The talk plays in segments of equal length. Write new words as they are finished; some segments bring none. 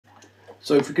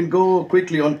So if we can go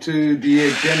quickly onto the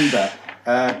agenda,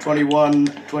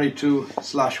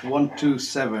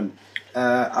 21-22/127.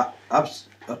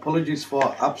 Apologies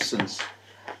for absence.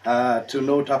 To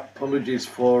note apologies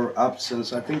for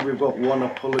absence. I think we've got one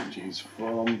apologies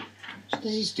from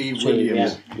Steve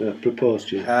Williams. Yeah,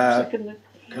 proposed, yeah.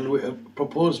 Can we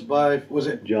proposed by, was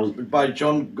it John? By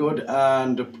John Good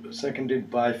and seconded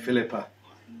by Philippa.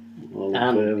 All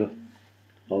in favour?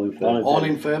 All in favour? All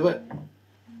in favour?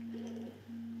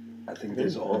 I think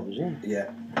there's all. Yeah.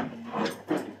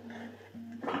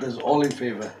 There's all in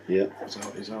favour. Yeah. So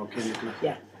is that okay, Nicola?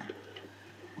 Yeah.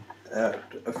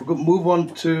 If we could move on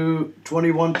to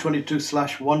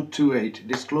 21-22/128,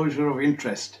 disclosure of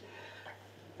interest.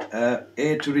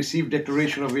 A, to receive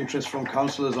declaration of interest from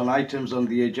councillors on items on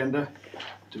the agenda.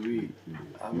 Do we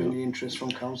have any interest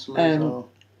from councillors? Or?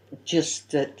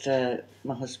 Just that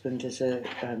my husband is a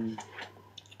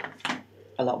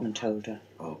allotment holder.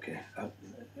 Okay.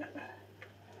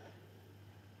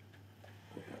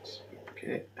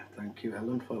 Okay. Thank you,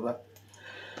 Helen, for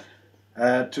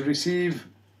that. To receive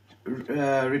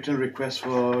written request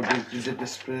for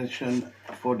dispensation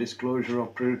for disclosure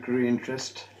of pecuniary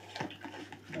interest.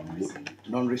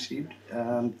 Non-received.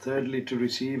 And thirdly, to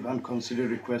receive and consider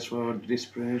requests for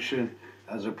dispensation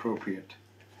as appropriate.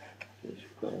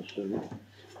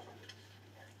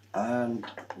 And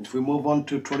if we move on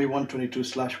to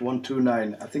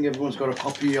 21-22/129, I think everyone's got a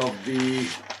copy of the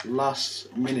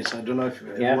last minutes. I don't know if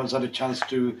everyone's had a chance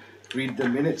to read the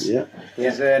minutes. Yeah.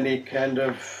 Is there any kind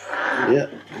of... Yeah.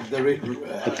 The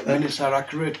minutes are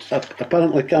accurate?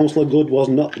 Apparently Councillor Good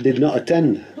did not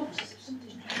attend.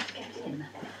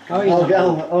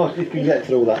 You can get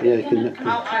through that, yeah. You can.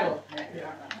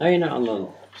 Oh, you're not on the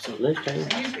list, are you?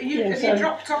 You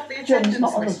dropped off the attendance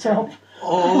not on the top.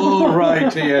 Oh,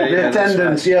 right, yeah. The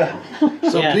attendance, yeah.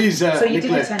 So please, So you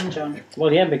Nicola, did attend, John?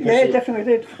 Well, yeah, because Yeah, definitely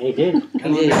did. he did.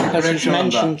 can we make a Because it's correction on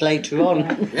that? mentioned later on.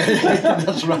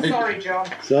 That's right. Sorry, John.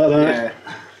 So that. Yeah.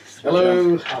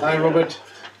 Hello, hi Robert.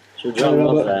 So John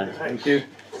was there. Thank you.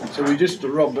 So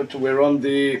Robert, we're on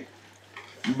the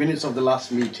minutes of the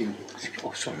last meeting.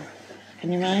 Oh, sorry.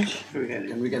 Can you manage?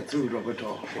 Can we get through, Robert?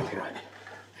 Or right.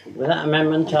 With that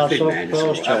amendment, I'll so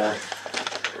propose, Chair.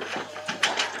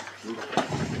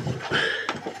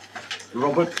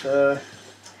 Robert, have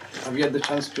you had the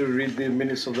chance to read the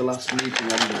minutes of the last meeting?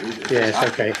 Yes,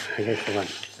 okay. Okay, for that.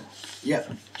 Yeah.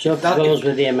 So propose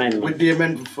with the amendment. With the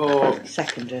amendment for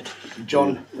Seconded.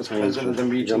 John as president of the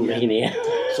meeting. John being here.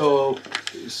 So,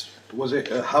 was it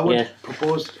Howard Yeah.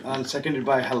 proposed and seconded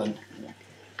by Helen?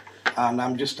 And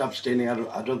I'm just abstaining.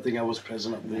 I don't think I was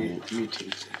present at the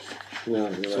meeting.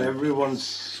 No, So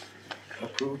everyone's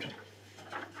approved.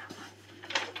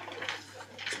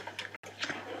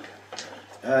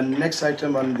 Next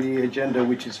item on the agenda,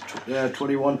 which is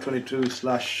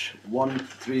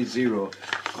 21-22/130,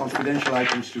 confidential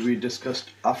items to be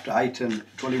discussed after item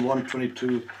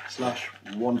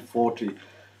 21-22/140.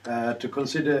 To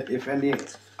consider if any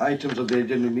items of the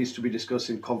agenda needs to be discussed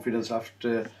in confidence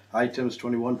after items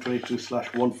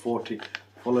 21-22/140,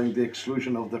 following the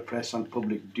exclusion of the press and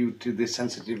public due to the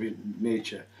sensitive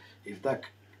nature. If that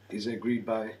is agreed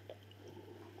by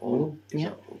all, is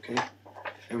that okay?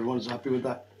 Everyone's happy with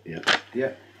that? Yeah.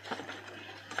 Yeah.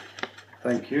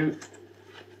 Thank you.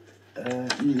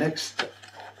 Next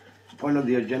point on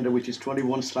the agenda, which is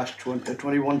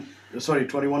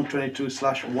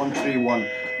 21-22/131,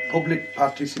 public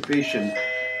participation.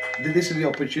 This is the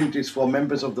opportunities for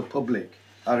members of the public.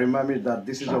 I remind you that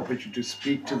this is the opportunity to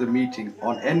speak to the meeting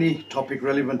on any topic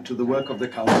relevant to the work of the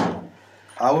council.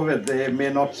 However, they may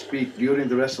not speak during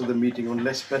the rest of the meeting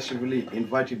unless specifically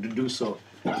invited to do so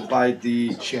by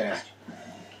the chair.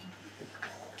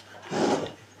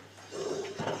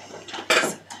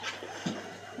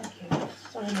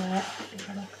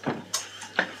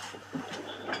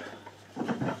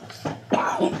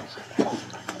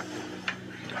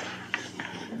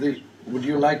 Would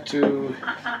you like to?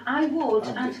 I would,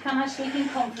 and can I speak in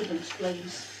confidence,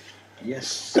 please?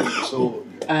 Yes. So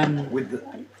with the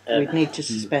we'd need to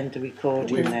suspend the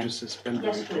recording we have then. to suspend the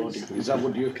Yes, recording. please. Is that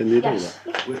what you? Can you do Yes.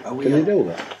 that? Are we Can you do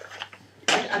that?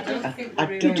 I don't think I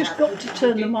we don't- really just had got to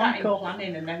turn the did that mic in off.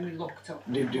 planning and then we looked up.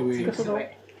 Do we? Into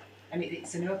it. And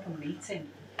it's an open meeting.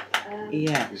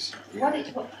 Yeah. Well,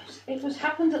 it was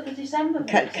happened at the December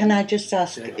meeting. Can I just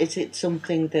ask, is it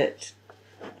something that,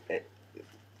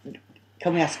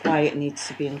 can we ask why it needs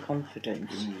to be in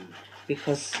confidence?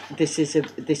 Because this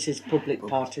is public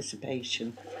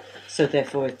participation, so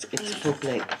therefore it's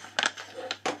public.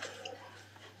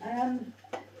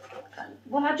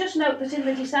 Well, I just note that in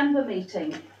the December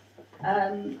meeting,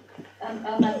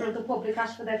 a member of the public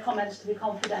asked for their comments to be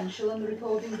confidential and the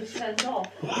recording was turned off.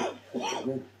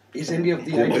 Is any of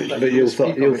the items that But you you speak thought-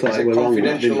 of, you is thought it it were wrong,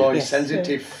 confidential didn't you? or is Yes.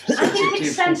 sensitive? I think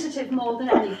it's sensitive more than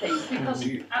anything because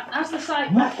as the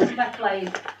site back from Beck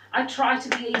Lane, I try to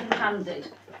be even-handed.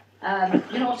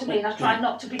 You know what I mean? I try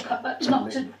not to be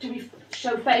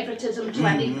show favouritism to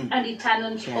any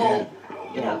tenant or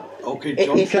you know. Okay, If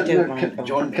John. you Can, don't mind,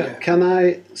 John, can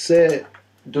I say,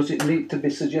 does it need to be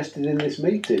suggested in this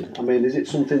meeting? I mean, is it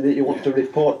something that you want to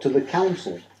report to the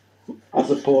council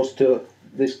as opposed to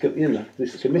this,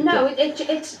 this committee? No,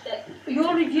 it's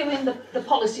you're reviewing the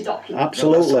policy document.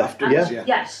 Absolutely, No, that's afterwards, yeah. yeah.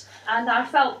 Yes, and I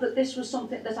felt that this was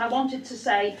something that I wanted to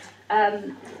say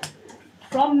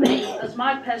from me as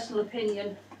my personal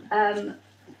opinion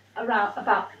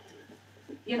about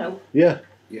you know Yeah.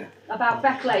 about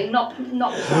Beck Lane, not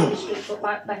Stanley Street, but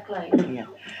about Beck Lane.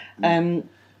 Yeah.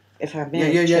 If I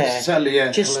may, Yeah, Chair, certainly,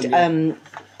 yeah. just Helen,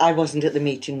 I wasn't at the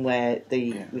meeting where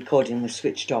the recording was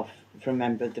switched off for a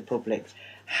member of the public.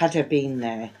 Had I been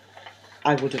there,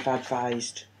 I would have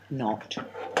advised not.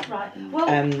 Right.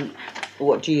 Well,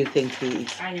 What do you think,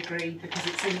 Eve? I agree, because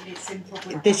it's in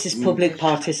public. This is public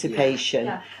participation,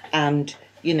 Yeah. and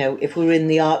you know, if we were in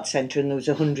the arts centre and there was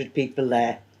 100 people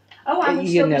there, I would you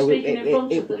still know, be speaking in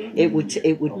front of them.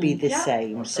 it would be the Yeah.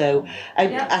 same. So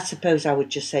I suppose I would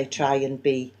just say try and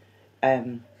be.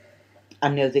 I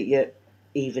know that you're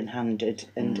even-handed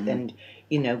and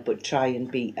you know, but try and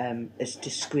be as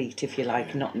discreet, if you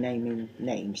like, not naming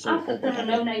names. I think there are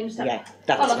no names there. Yeah,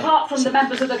 that's Well, it. apart from the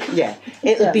members of the committee. Yeah,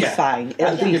 it'll be Yeah. fine. I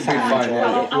It'll think be it'll be fine. fine, Joy, yeah.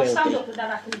 Well, it I'll will stand be. up and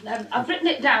then I can. I've written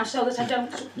it down so that I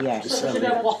don't. Yes. So that I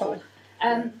don't waffle.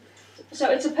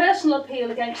 So it's a personal appeal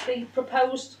against the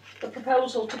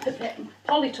proposal to put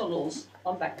polytunnels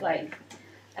on Beck Lane.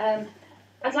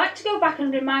 I'd like to go back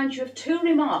and remind you of two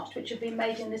remarks which have been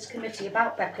made in this committee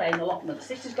about Beck Lane allotments.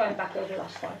 This is going back over the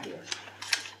last 5 years.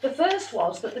 The first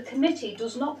was that the committee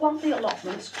does not want the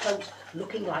allotments, quote,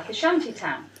 looking like a shanty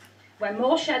town, where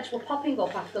more sheds were popping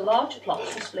up after large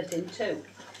plots were split in two.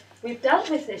 We've dealt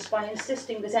with this by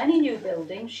insisting that any new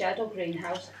building, shed or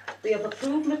greenhouse, be of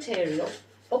approved material,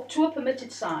 up to a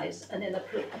permitted size and in an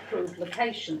approved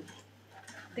location.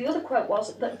 The other quote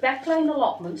was that Beck Lane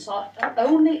allotments are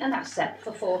only an asset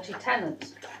for 40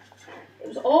 tenants. It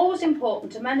was always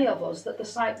important to many of us that the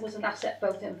site was an asset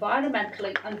both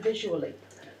environmentally and visually,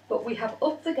 but we have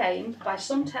upped the game by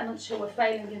some tenants who are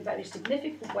failing in very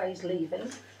significant ways leaving,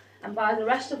 and by the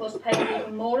rest of us paying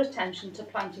even more attention to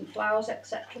planting flowers,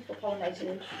 etc. for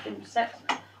pollinating insects,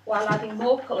 while adding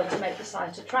more colour to make the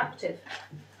site attractive.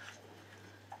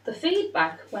 The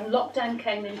feedback when lockdown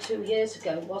came in 2 years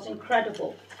ago was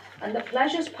incredible, and the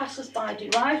pleasures passers-by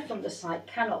derive from the site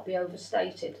cannot be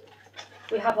overstated.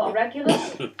 We have our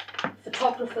regulars,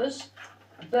 photographers,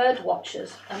 bird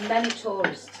watchers and many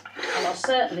tourists, and are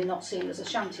certainly not seen as a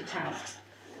shanty town.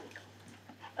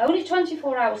 Only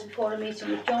 24 hours before a meeting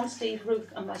with John, Steve,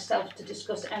 Ruth and myself to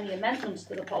discuss any amendments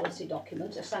to the policy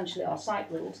document, essentially our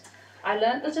site rules, I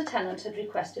learnt that a tenant had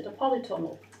requested a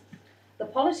polytunnel. The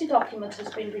policy document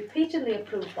has been repeatedly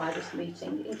approved by this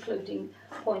meeting, including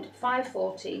point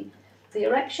 514, the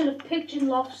erection of pigeon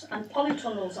lofts and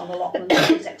polytunnels on allotments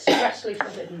is expressly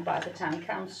forbidden by the Town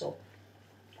Council.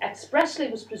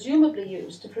 Expressly was presumably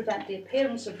used to prevent the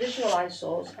appearance of visual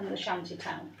eyesores in the shanty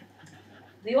town.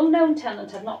 The unknown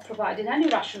tenant had not provided any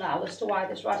rationale as to why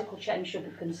this radical change should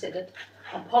be considered,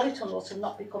 and polytunnels have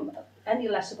not become any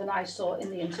less of an eyesore in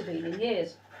the intervening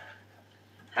years.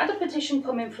 Had a petition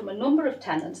come in from a number of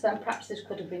tenants, then perhaps this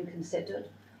could have been considered,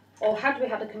 or had we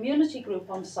had a community group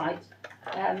on site,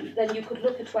 then you could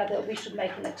look at whether we should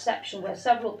make an exception where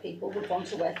several people would want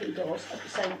to work indoors at the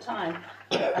same time,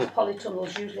 as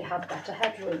polytunnels usually have better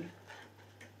headroom.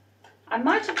 I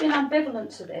might have been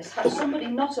ambivalent to this had somebody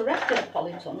not erected a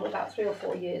polytunnel about 3 or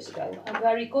 4 years ago, a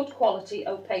very good quality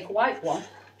opaque white one,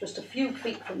 just a few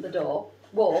feet from the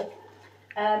wall,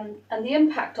 and the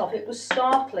impact of it was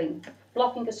startling,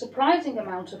 blocking a surprising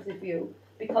amount of the view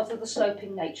because of the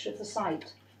sloping nature of the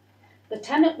site.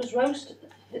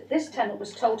 This tenant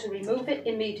was told to remove it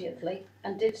immediately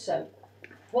and did so.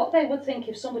 What they would think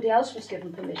if somebody else was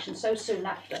given permission so soon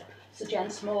after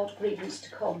suggests more grievance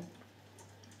to come.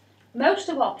 Most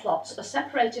of our plots are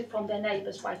separated from their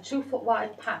neighbours by 2-foot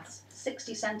wide paths,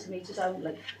 60 centimetres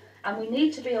only, and we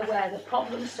need to be aware that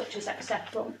problems such as excess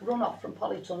runoff from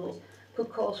polytunnels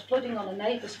could cause flooding on a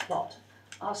neighbour's plot.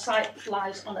 Our site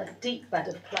lies on a deep bed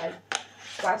of clay,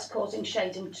 whilst causing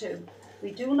shading too.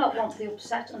 We do not want the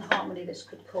upset and harmony this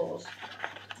could cause.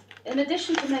 In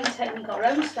addition to maintaining our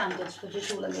own standards for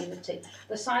visual amenity,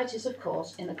 the site is of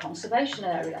course in a conservation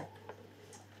area.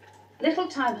 Little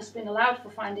time has been allowed for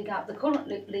finding out the current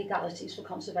legalities for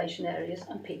conservation areas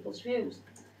and people's views.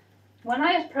 When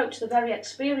I approached the very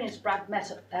experienced Bragg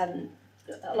Met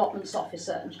allotments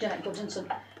officer, Jeanette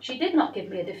Goodinson, she did not give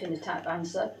me a definitive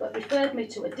answer, but referred me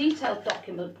to a detailed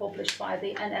document published by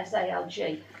the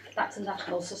NSALG, that's the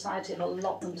National Society of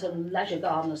Allotment and Leisure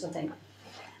Gardeners, I think.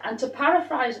 And to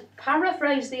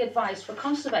paraphrase the advice for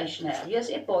conservation areas,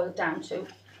 it boiled down to,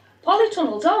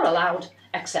 polytunnels are allowed,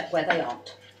 except where they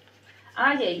aren't.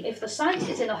 I.e., if the site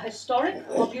is in a historic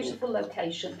or beautiful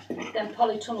location, then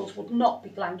polytunnels would not be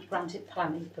granted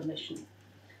planning permission.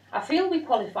 I feel we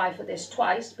qualify for this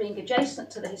twice, being adjacent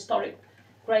to the historic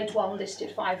Grade 1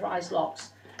 listed 5 rise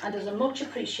lots, and as a much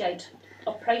appreciated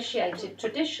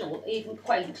traditional, even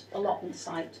quaint allotment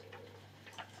site.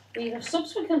 We have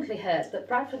subsequently heard that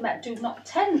Bradford Met do not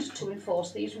tend to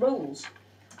enforce these rules,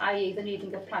 i.e. the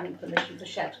needing of planning permission for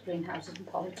sheds, greenhouses and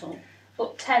polytunnel.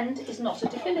 But tend is not a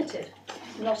definitive,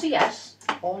 not a yes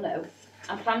or no,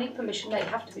 and planning permission may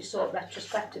have to be sought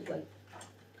retrospectively.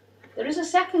 There is a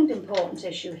second important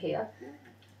issue here.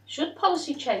 Should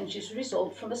policy changes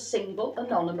result from a single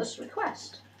anonymous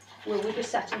request? Will we be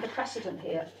setting a precedent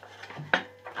here?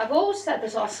 I've always said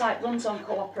that our site runs on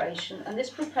cooperation, and this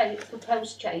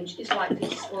proposed change is likely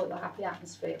to spoil the happy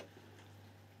atmosphere.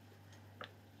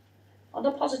 On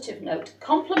a positive note,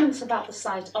 compliments about the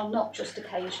site are not just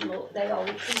occasional, they are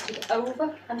repeated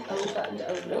over and over and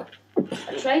over.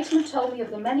 A tradesman told me of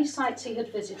the many sites he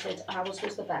had visited, ours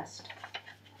was the best.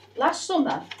 Last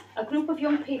summer, a group of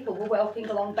young people were walking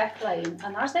along Beck Lane,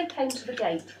 and as they came to the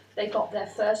gate, they got their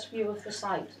first view of the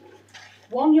site.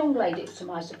 One young lady, to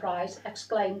my surprise,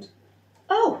 exclaimed,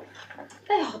 "Oh,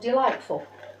 they are delightful.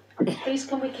 Please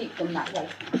can we keep them that way?"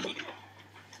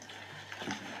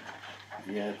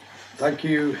 Yeah, thank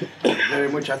you very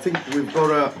much. I think we've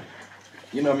got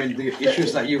the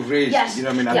issues that you've raised, yes.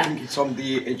 I think it's on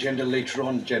the agenda later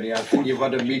on, Jenny. I think you've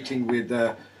had a meeting with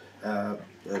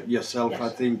yourself, yes. I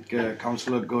think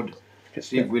Councillor Good,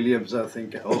 Steve Williams, I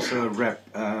think also Rep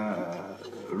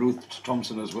Ruth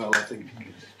Thompson as well, I think.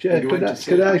 Chair,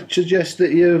 could I suggest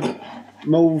that you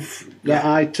move that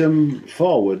item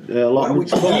forward,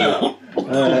 allotments forward?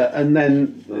 And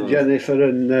then Jennifer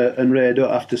and Ray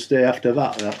don't have to stay after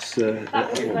that. That's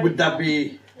would that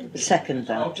be second?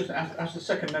 That I'll just as the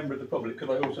second member of the public, could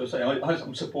I also say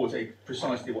I'm supporting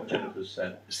precisely what Jennifer's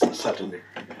said. Certainly,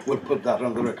 we'll put that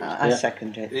on the record. I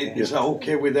second it. Is that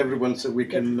okay with everyone, so we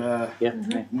can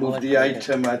move the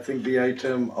item? I think the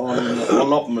item on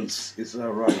allotments is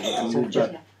right. We can move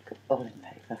that. All in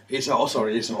favour. It's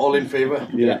all in favour.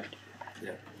 Yeah.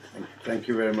 Yeah. Thank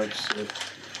you very much.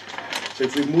 So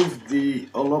if we move the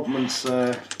allotments,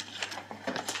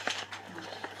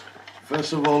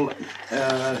 first of all,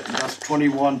 that's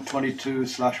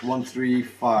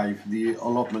 21/22/135. The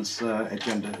allotments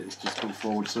agenda is just come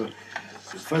forward. So,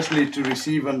 firstly, to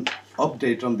receive an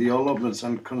update on the allotments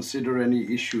and consider any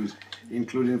issues,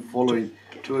 including following,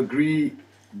 to agree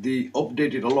the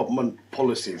updated allotment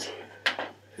policies.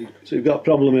 So you've got a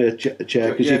problem here,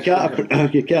 Chair, because you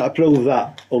can't approve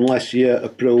that unless you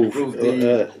approve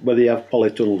whether you have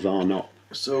polytunnels or not.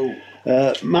 So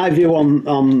my view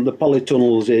on the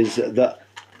polytunnels is that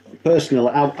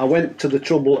personally, I went to the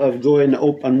trouble of going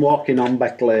up and walking on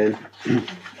Beck Lane,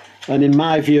 and in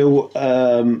my view,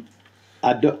 I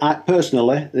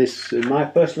personally, this is my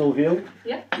personal view.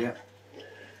 Yeah.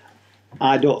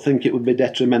 I don't think it would be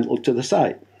detrimental to the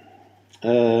site.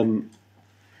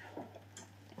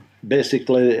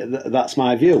 Basically, that's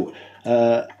my view.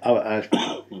 I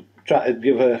tried to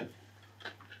give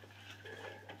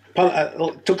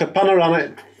took a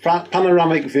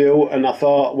panoramic view, and I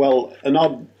thought, well, an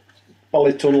odd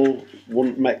polytunnel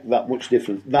wouldn't make that much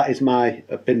difference. That is my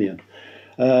opinion.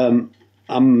 I'm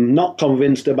not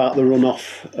convinced about the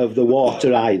runoff of the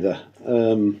water either,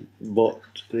 but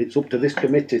it's up to this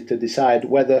committee to decide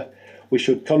whether we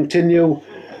should continue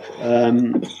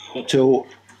to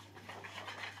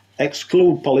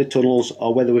exclude polytunnels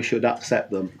or whether we should accept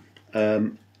them.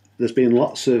 There's been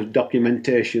lots of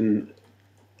documentation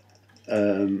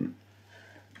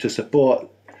to support,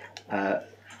 to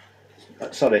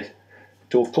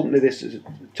accompany this,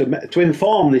 to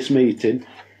inform this meeting.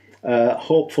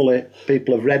 Hopefully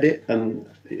people have read it and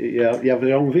you have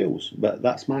their own views, but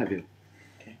that's my view.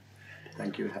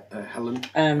 Thank you, Helen.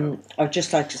 I'd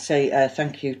just like to say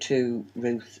thank you to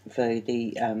Ruth for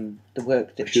the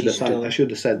work that she's done. I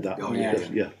should have said that. Oh,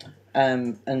 yeah.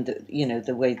 And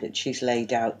the way that she's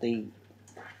laid out the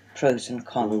pros and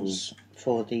cons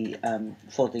for the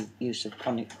use of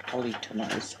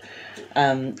polytunnels.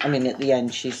 I mean, at the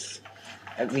end, she's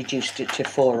reduced it to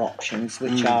 4 options,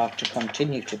 which are to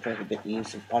continue to prohibit the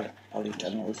use of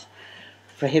polytunnels,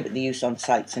 prohibit the use on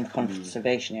sites in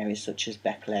conservation areas such as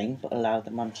Beck Lane, but allow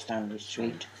them on Stanley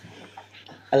Street,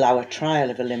 allow a trial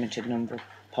of a limited number of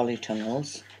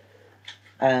polytunnels,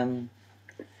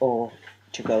 or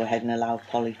to go ahead and allow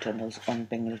polytunnels on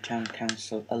Bingley Town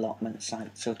Council allotment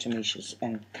site. So Tamisha's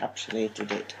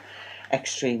encapsulated it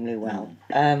extremely well.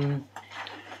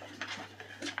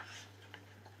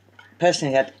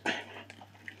 Personally,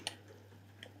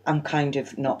 I'm kind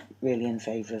of not really in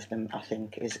favour of them, I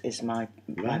think, is my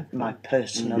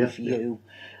personal view.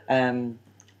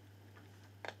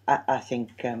 I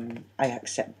think I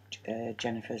accept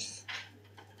Jennifer's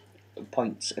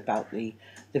points about the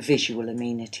visual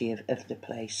amenity of the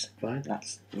place. Fine.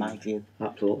 That's my view.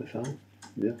 Absolutely fine.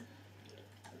 Yeah.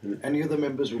 Any other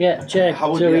members? Yeah, Chair,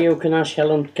 How would so you- you can ask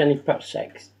Helen, can you perhaps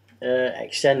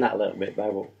extend that a little bit by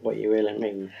what you really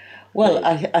mean? Well,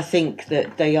 I think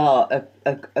that they are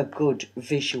a good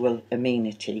visual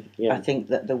amenity. Yeah. I think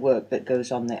that the work that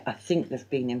goes on there, I think they've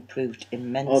been improved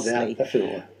immensely. Oh, they are,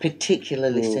 definitely.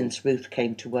 Particularly since Ruth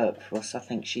came to work for us. I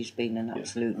think she's been an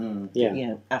absolute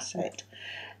asset.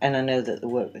 And I know that the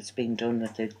work that's been done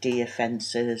with the deer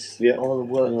fences, all the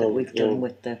work that we've done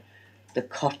with the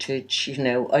cottage,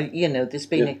 there's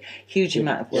been a huge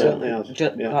amount of work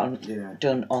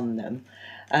done on them.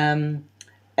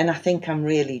 And I think I'm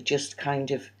really just kind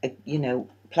of,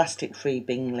 plastic-free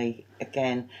Bingley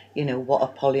again. What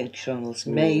are polytunnels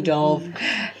made of?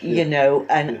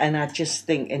 And I just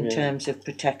think in terms of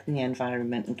protecting the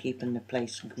environment and keeping the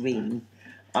place green,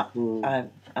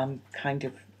 I'm kind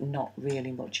of not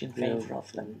really much in favour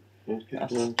of them.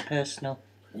 That's personal.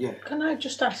 Yeah. Can I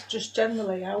just ask, just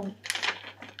generally, how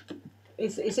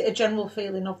is it a general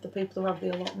feeling of the people who have the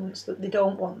allotments that they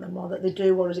don't want them, or that they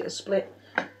do, or is it a split?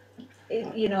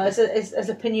 Has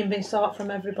opinion been sought from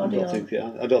everybody? I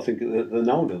don't think they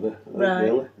know, do they? Right.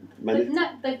 Really? Many.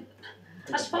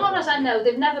 As far as I know,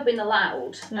 they've never been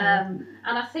allowed, and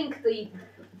I think the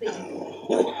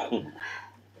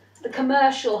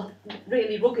commercial,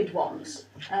 really rugged ones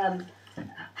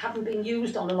haven't been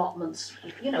used on allotments,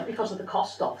 because of the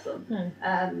cost of them.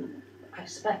 I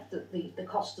expect that the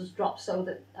cost has dropped so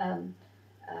that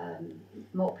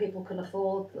more people can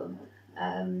afford them.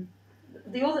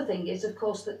 The other thing is, of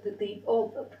course, that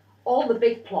all the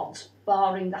big plots,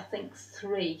 barring I think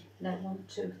 3, no 1,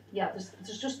 2,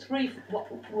 there's just 3 what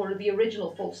were the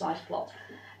original full-size plots.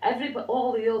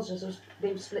 All the others have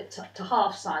been split to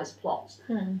half-size plots,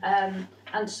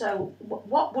 and so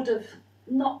what would have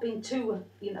not been too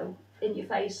in your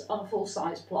face on a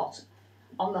full-size plot,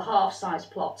 on the half-size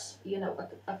plots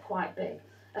are quite big,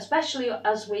 especially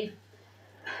as we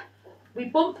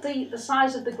bumped the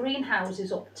size of the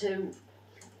greenhouses up to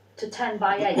 10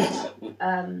 by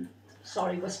 8.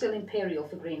 Sorry, we're still imperial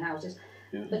for greenhouses,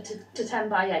 but to 10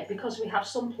 by 8, because we have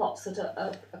some plots that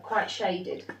are quite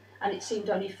shaded, and it seemed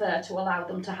only fair to allow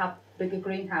them to have bigger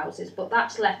greenhouses. But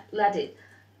that's led it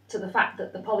to the fact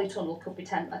that the polytunnel could be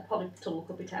 10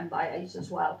 by 8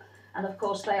 as well. And of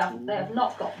course they have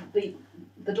not got the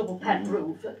double pent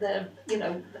roof. They're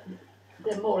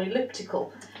more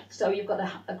elliptical, so you've got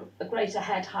a greater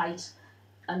head height,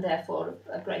 and therefore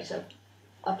a greater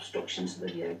obstruction to the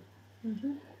view.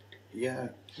 Yeah.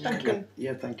 Thank you.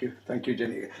 Yeah, thank you,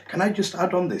 Jenny. Can I just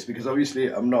add on this, because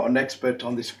obviously I'm not an expert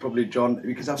on this, probably John,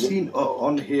 because I've seen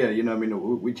on here,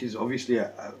 which is obviously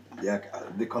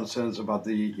the concerns about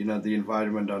the the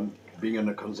environment and being on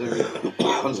a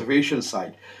conservation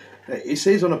side. It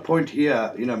says on a point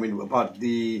here, about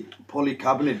the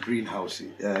polycarbonate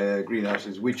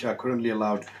greenhouses, which are currently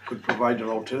allowed, could provide an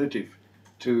alternative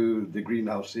to the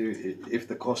greenhouse if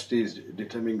the cost is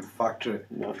determining factor.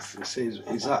 It says,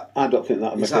 is that? I don't think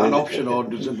that Is that an option, or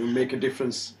does it make a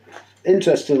difference?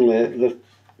 Interestingly, the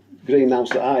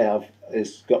greenhouse that I have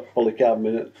has got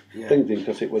polycarbonate things in,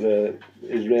 because it was a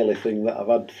Israeli thing that I've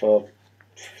had for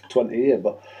 20 years.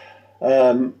 But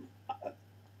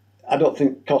I don't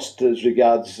think cost as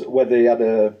regards whether you had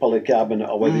a polycarbonate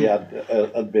or whether you had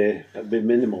would be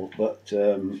minimal. But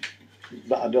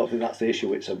I don't think that's the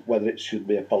issue. It's whether it should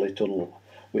be a polytunnel,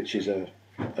 which is a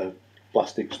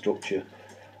plastic structure,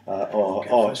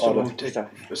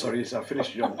 Sorry, is that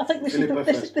finished, John? I think this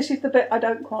is the bit I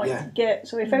don't quite get.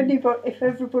 So if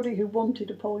everybody who wanted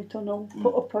a polytunnel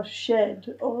put up a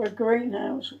shed or a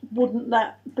greenhouse, wouldn't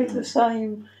that be the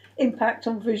same impact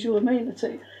on visual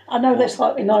amenity? I know they're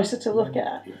slightly nicer to look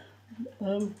at,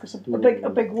 because a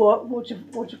big wodge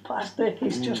of plastic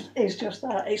is just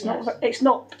that. It's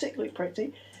not particularly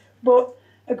pretty, but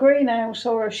a greenhouse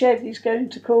or a shed is going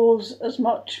to cause as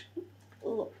much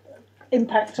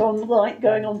impact on light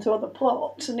going onto other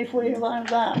plots, and if we allow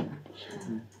that,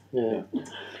 Yeah.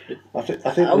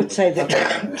 I would say that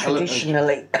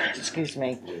traditionally, excuse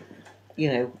me,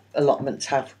 you know, allotments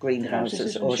have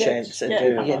greenhouses or sheds, and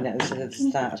you know, so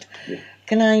there's that.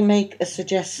 Can I make a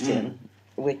suggestion,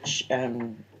 which,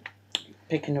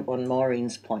 picking up on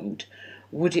Maureen's point,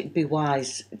 would it be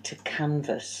wise to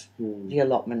canvass the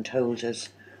allotment holders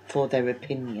for their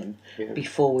opinion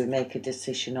before we make a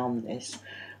decision on this?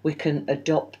 We can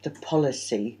adopt the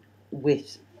policy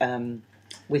with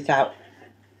without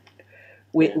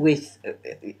with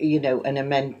you know, an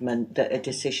amendment that a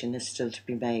decision is still to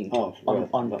be made on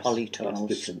polytunnels.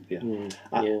 That's different,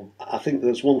 I think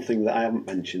there's one thing that I haven't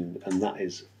mentioned, and that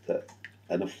is that,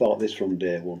 and I've thought this from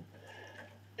day one,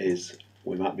 is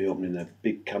we might be opening a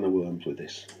big can of worms with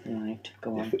this. Right,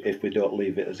 go on. If we don't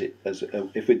leave it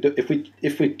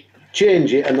if we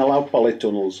change it and allow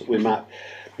polytunnels, we might,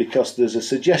 because there's a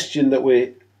suggestion that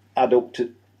we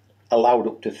allowed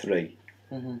up to 3.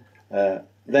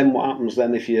 Then what happens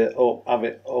then if you have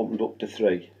it opened up to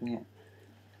 3?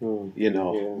 You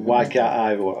know, why can't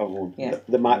I have one?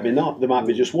 There might be not. There might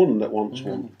be just one that wants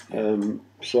one.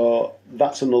 So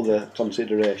that's another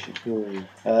consideration.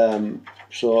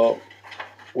 So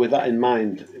with that in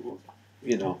mind,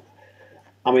 you know,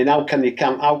 I mean, how can you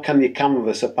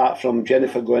canvass apart from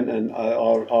Jennifer going and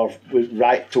or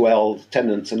write to our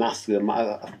tenants and ask them?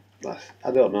 I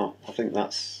don't know. I think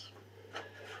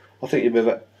you'd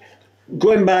be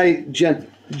going by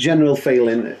general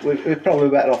feeling. We're probably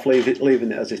better off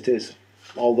leaving it as it is.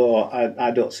 Although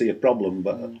I don't see a problem,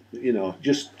 but you know,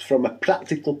 just from a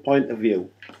practical point of view,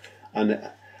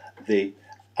 and the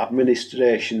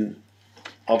administration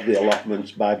of the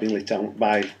allotments by Bingley Town,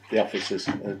 by the officers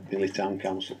of Bingley Town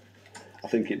Council, I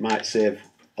think it might save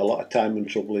a lot of time and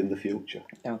trouble in the future.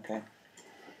 Okay.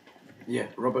 Yeah,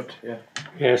 Robert. Yeah.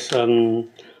 Yes, I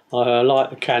like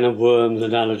the can of worms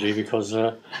analogy because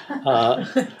the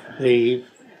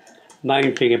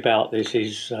main thing about this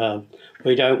is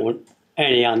we don't want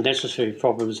any unnecessary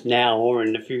problems now or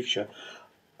in the future.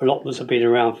 Allotments have been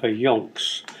around for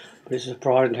yonks, but it's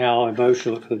surprising how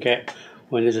emotional it can get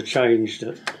when there's a change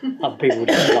that other people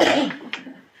don't like.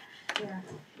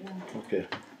 Okay.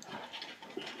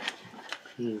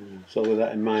 So with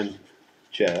that in mind,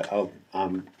 Chair,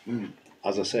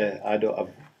 as I say, I don't have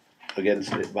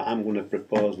against it, but I'm going to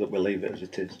propose that we leave it as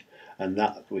it is, and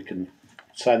that we can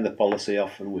sign the policy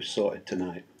off and we've sorted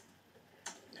tonight.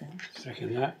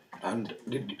 Second that. And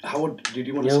Howard, did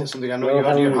you want to say something? I know you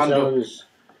had your hand up.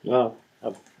 No,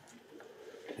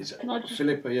 Is it Can I just-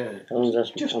 Philippa? Yeah.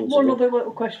 just one other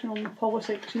little question on the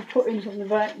policy, because you put in something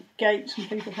about gates and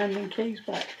people handing keys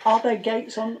back. Are there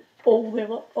gates on all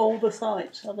the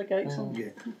sites? Are there gates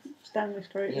on Stanley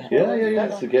Street? Yeah.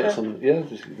 There's the gates on.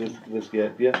 There's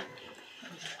gate. Yeah.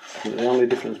 The only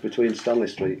difference between Stanley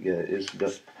Street gate is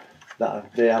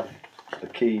that they have a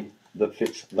key that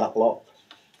fits that lock.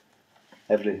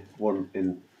 Everyone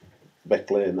in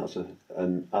Beck Lane has a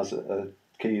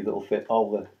key that'll fit all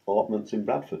the allotments in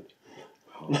Bradford.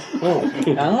 All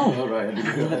right. I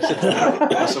didn't realise.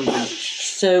 Something.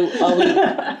 So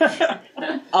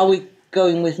are we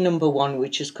going with number 1,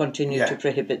 which is continue to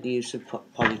prohibit the use of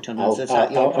polytunnels? Is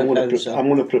that your proposal? I'm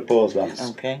going to propose that.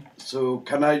 Okay. So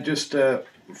can I just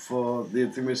for the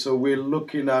thing? So we're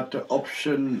looking at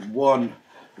option 1,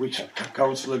 which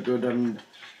Councillor Good and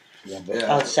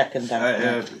I'll second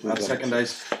that. I'll second that.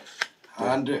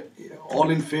 And all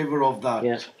in favour of that?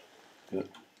 Yeah.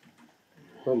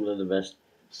 Probably the best.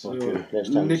 So, Best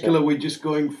answer. Nicola, we're just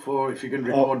going for, if you can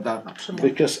record that.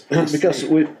 Because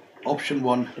we. Option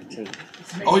 1.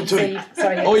 Oh, sorry.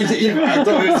 Sorry. Oh, is it? I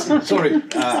thought it was, sorry.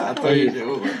 I thought you.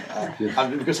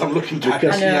 Because I'm looking back.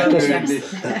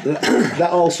 That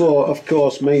also, of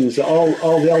course, means that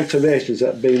all the alterations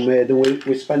that have been made, and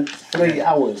we spent 3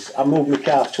 hours. I moved my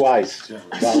car twice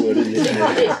while we were in this.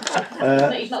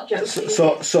 He's not joking.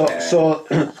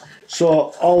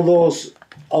 So all those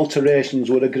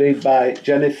alterations were agreed by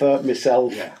Jennifer,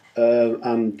 myself,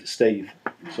 and Steve.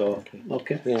 So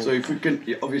okay. So if we can,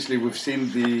 obviously we've seen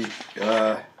the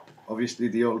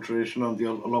alteration on the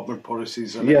allotment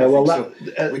policies. And well,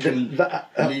 we can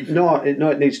leave. No, it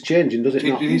needs changing, does it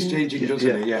not? It needs changing, doesn't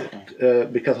it? Yeah.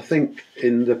 Because I think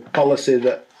in the policy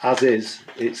that as is,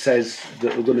 it says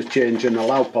that we're going to change and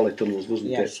allow polytunnels, doesn't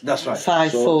Yes. it? That's right.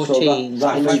 514. So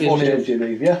that needs changing,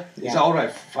 Eve, yeah? Is that all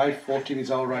right? 514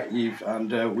 is all right, Eve,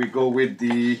 and we go with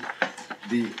the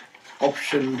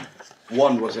option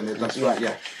 1, wasn't it? That's right.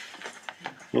 Yeah.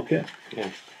 Okay.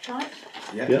 Right.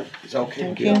 Yeah. It's okay.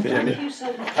 Thank you. Jenny. Thank you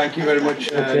so much. Thank you very much,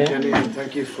 Jenny, and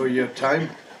thank you for your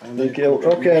time. And Thank you.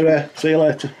 Okay, see you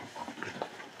later.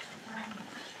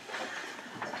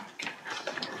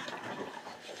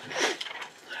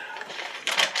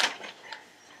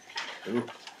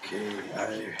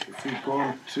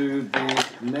 to the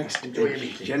next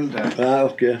agenda.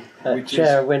 Okay. Which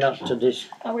Chair, we're not to this.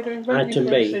 Are we doing voting Item B.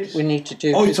 places? We need to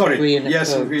do Oh, sorry. agree and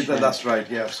Yes, approach. that's right.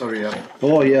 Yeah, sorry.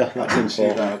 Oh yeah, I that's didn't see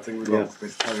that. I important. think we got a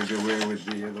bit carried away with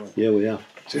the other one. Yeah, we are.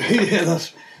 So, yeah,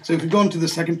 so if we go on to the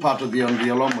second part of the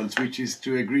allotments, which is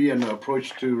to agree on an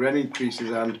approach to rent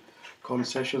increases and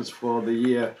concessions for the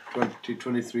year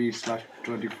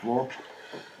 2023/24,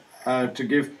 to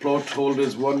give plot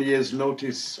holders 1 year's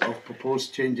notice of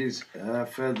proposed changes.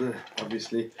 Further,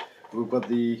 obviously, we've got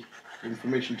the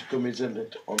information to come, isn't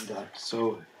it, on that?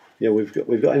 So Yeah, we've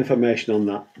got information on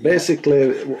that.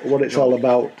 Basically, what it's all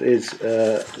about is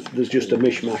there's just a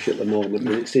mishmash at the moment.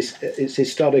 It's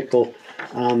historical,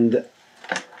 and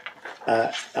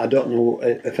I don't know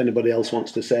if anybody else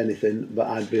wants to say anything, but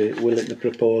I'd be willing to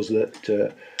propose that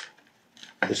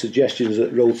the suggestions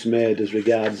that Ruth's made as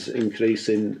regards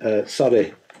increasing,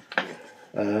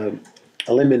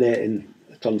 eliminating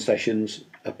concessions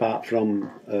apart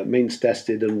from means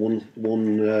tested and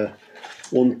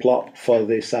one plot for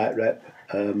the site rep.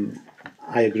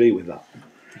 I agree with that.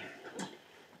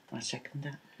 I second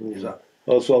that. is that?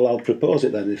 Also, I'll propose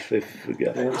it then if we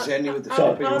get. Is there any with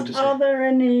the Are there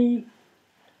any?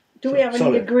 Do we have any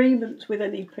Sorry. agreements with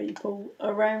any people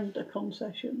around the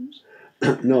concessions,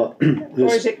 No,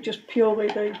 or is it just purely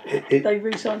It- they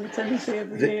re-sign the tenancy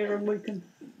every year and we can?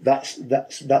 that's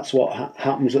what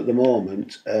happens at the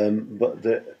moment. But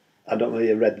I don't know if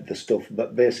you read the stuff,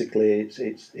 but basically it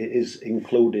is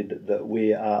included that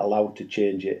we are allowed to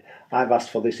change it. I've asked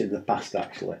for this in the past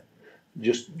actually,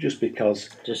 just because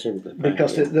To simplify.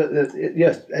 because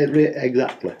yes,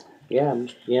 exactly. Yeah,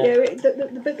 yeah. Yeah,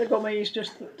 the bit that got me is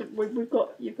just that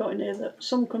you've got in here that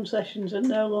some concessions are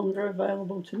no longer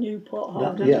available to new plot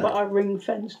holders, yeah. but are ring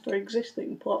fenced for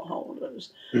existing plot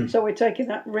holders. So we're taking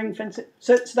that ring fence.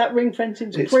 So that ring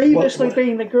fencing's It's previously what-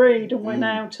 been agreed, and we're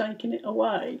now taking it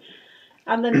away.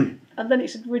 And then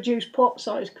it's a reduced plot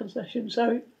size concession.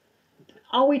 So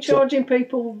are we charging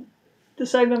people the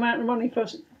same amount of money for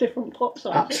different plot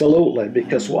sizes? Absolutely,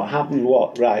 because what happened,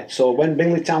 so when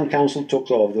Bingley Town Council took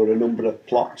over, there were a number of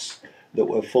plots that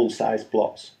were full-size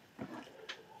plots.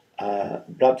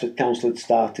 Bradford Council had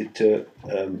started to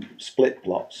split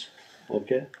plots,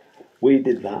 okay? We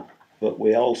did that, but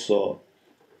we also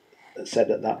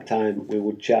said at that time we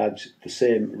would charge the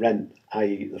same rent,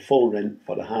 i.e. the full rent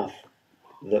for the half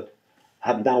that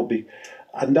had now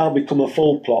become a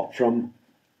full plot from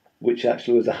which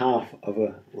actually was a half of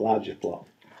a larger plot.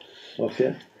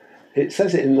 Okay, it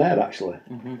says it in there actually.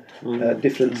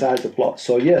 Different size of plots.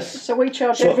 So yes. So we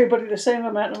charge So- everybody the same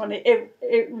amount of money,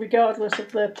 regardless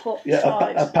of their plot Yeah,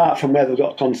 size. apart from where they've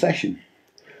got concession.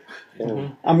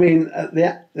 I mean,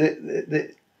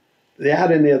 the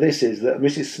irony of this is that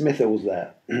Mrs. Smith, who was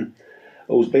there,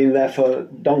 who's been there for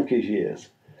donkey's years,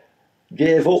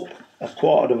 gave up a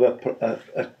quarter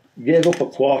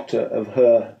of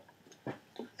her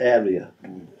area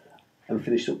and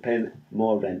finished up paying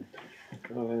more rent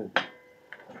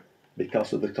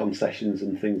because of the concessions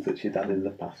and things that she'd had in the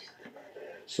past.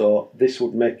 So this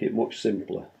would make it much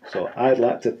simpler. So I'd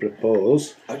like to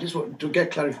propose. I just want to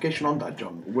get clarification on that,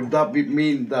 John. Would that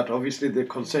mean that obviously the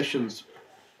concessions,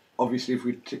 obviously if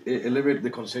we eliminate the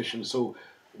concessions, so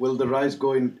will the rise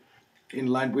go in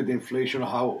line with inflation or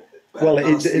how? Well,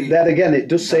 that again, it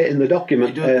does say it in the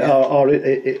document, It does, yeah. or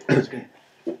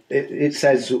it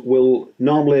says will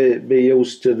normally be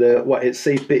used to the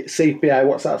CPI.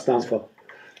 What's that stands for?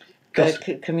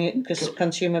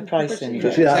 Consumer price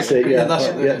index. That's it.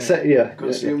 Yeah, yeah.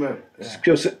 Consumer.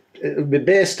 Because it would be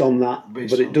based on that,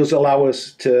 Based but on it does allow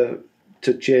us to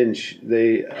change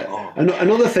the.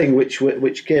 Another thing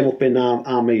which came up in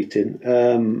our meeting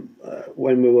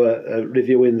when we were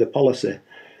reviewing the policy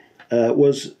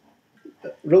was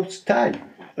road's time.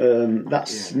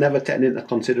 That's never taken into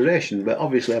consideration, but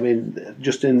obviously, I mean,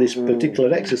 just in this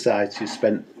particular exercise, you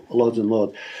spent loads and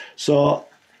loads. So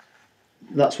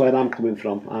that's where I'm coming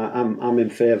from. I'm in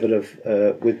favour of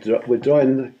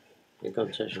withdrawing the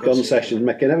concession,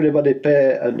 making everybody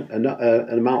pay an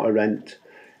amount of rent.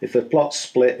 If the plot's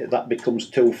split, that becomes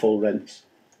 2 full rents.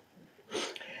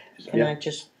 Can I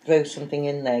just throw something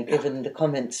in there, given the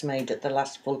comments made at the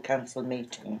last full council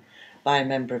meeting by a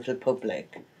member of the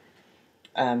public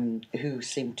who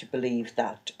seemed to believe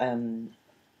that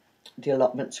the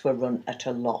allotments were run at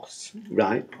a loss,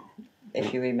 Right,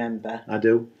 if you remember. I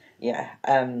do. Yeah,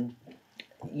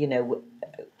 you know,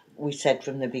 we said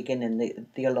from the beginning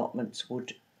that the allotments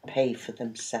would pay for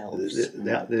themselves. Absolutely,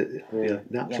 yeah.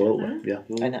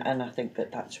 And I think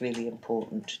that's really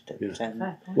important.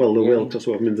 That, Well, they will, because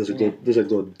I mean, there's a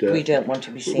good. we don't want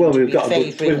to be seen well, to we've be got a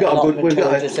good, favouring we've got a good, we've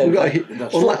got us a, we've got over a,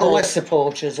 football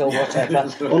supporters or whatever.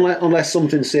 unless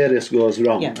something serious goes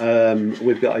wrong, Yeah.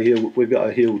 we've got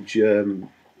a huge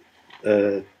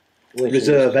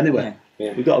reserve anyway.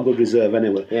 Yeah. We've got a good reserve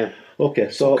anyway. Yeah.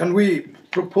 Okay, so Can we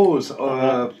propose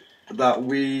that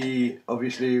we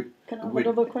obviously... Can I have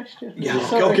another question? Yeah,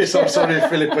 Sorry. okay, sorry,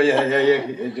 Philippa,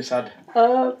 yeah, just had...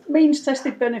 Means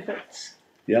tested benefits.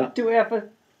 yeah, Do we have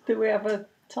a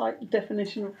tight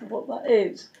definition of what that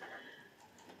is?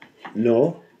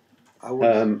 no, I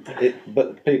would,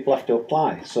 but people have to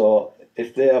apply. So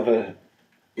if they have a,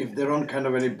 if they're on kind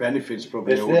of any benefits,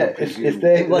 probably, I if would they, presume. if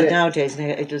they, Well, they- nowadays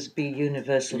it'll be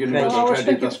universal Universal Well, I was credit. credit,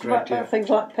 thinking that's correct, about yeah. things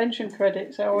like pension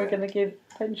credits. How are we Yeah. going to give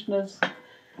pensioners?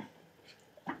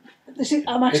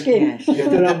 I'm asking. Yes. Yeah,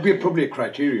 there'd be probably a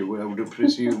criteria, I would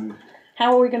presume.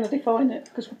 How are we going to define it?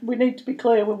 Because we need to be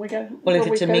clear when we go. Well, if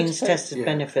when it's a we go to means pay. tested Yeah.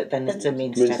 benefit, then it's a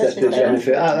means means tested tested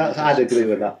benefit. benefit. I'd agree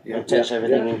with that. Yeah. It takes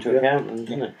everything into account,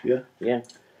 doesn't it? Yeah. Yeah.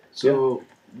 So,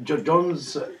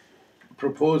 John's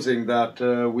proposing that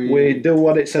We do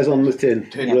what it says on the tin.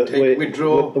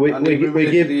 Withdraw We and give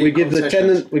the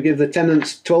concessions.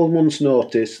 tenants 12 months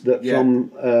notice that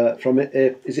Yeah. from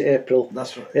is it April?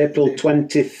 That's right. April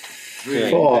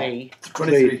 24, Three.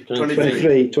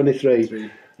 23,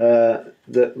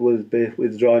 that will be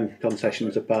withdrawing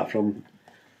concessions apart from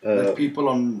There's people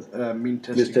on mean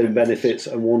testing visiting benefits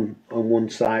and one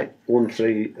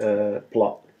free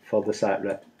plot for the site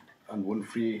rep. and one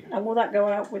free. And will that go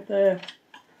out with the?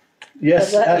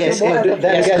 Yes, Yes, then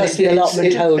again, because the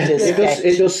allotment holders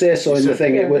it does say so in the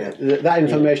thing. Yeah. That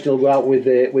information will go out with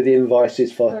the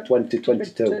invoices for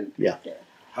 2022. Yeah.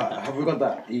 Have we got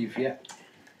that, Eve? Yeah.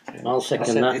 I'll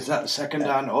second that. Is that second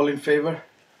and all in favour?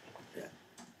 Yeah.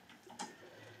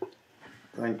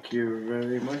 Thank you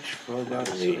very much for that.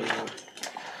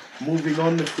 Moving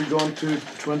on, if we go on to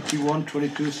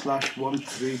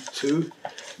 21/22/132,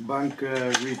 bank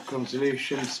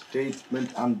reconciliation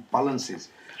statement and balances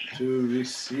to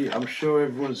receive. I'm sure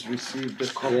everyone's received a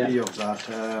copy of that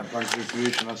bank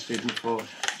reconciliation and statement for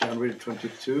January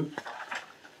 22.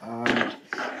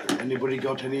 Anybody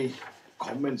got any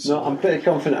comments? No, I'm pretty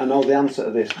confident I know the answer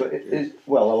to this, but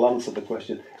I'll answer the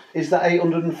question. Is that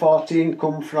 814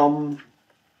 come from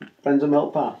Friends of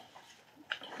Milk Park?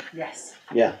 Yes.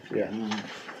 Yeah.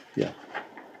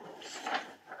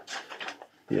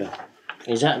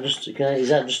 Is that just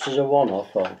as a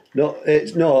one-off or? No,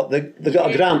 it's no. They got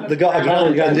a grant. They got a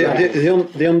grant, and they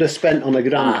underspent on a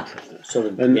grant,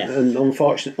 and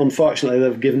unfortunately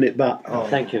they've given it back. Oh,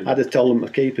 thank you. I'd have told them to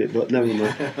keep it, but never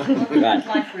mind. Right.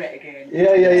 Apply for it again.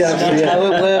 Yeah. That's how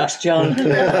it works, John.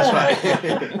 That's right.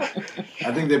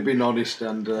 I think they've been honest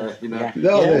and Yeah.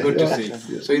 good to see.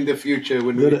 So in the future,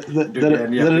 when They're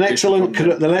an excellent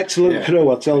crew,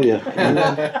 I tell you.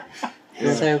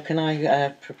 So can I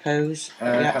propose we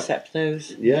accept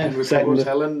those? Yeah, And we second. propose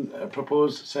Helen,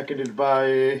 proposed, seconded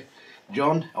by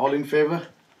John. All in favour?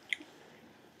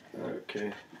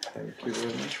 Okay, thank you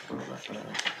very much for that.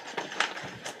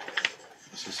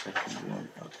 That's the second one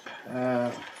up.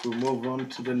 We'll move on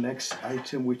to the next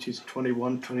item, which is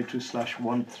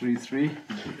 21/22/133,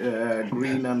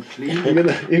 green and clean.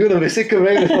 You're gonna be sick of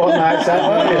me in a fortnight's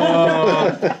time,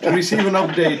 aren't To receive an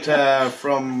update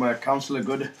from Councillor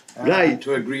Good, Right.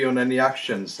 to agree on any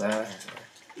actions.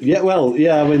 you?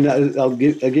 I mean, I'll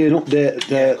give you an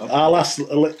update. I'll ask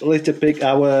Lee to pick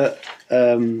our.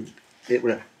 It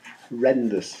was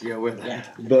horrendous,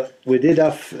 but we did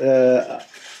have.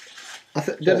 I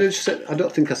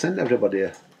don't think I sent everybody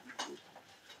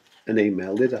an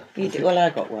email, did I? You did, well, I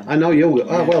got one. I know you.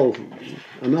 I know.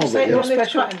 Say it But, on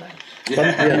this time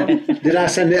then. Did I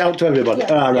send it out to everybody?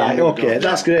 Right. Okay.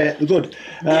 That's great. Good.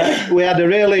 We had a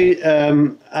really,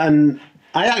 and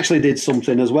I actually did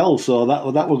something as well. So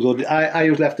that was good. I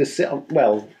usually have to sit on.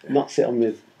 Well, not sit on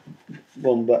with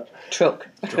one, but Truck.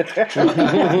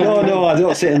 no, I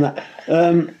don't sit in that.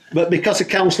 But because the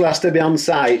council has to be on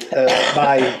site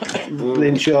by the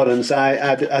insurance,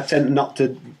 I tend not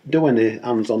to do any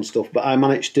hands-on stuff. But I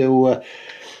managed to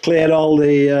clear all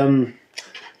the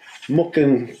muck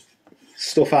and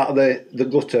stuff out of the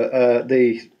gutter,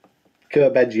 the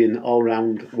curb edging all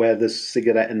round where there's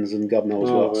cigarette ends and God knows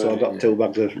what. So I've got 2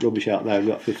 bags of rubbish out there. I've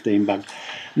got 15 bags.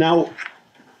 Now,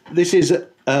 this is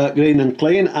green and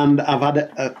clean, and I've had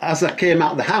as I came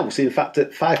out of the house, in fact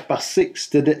at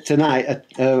 6:05 tonight,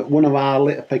 one of our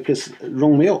litter pickers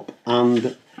rung me up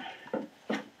and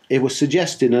he was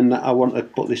suggesting, and I want to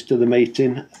put this to the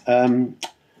meeting,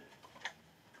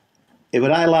 it was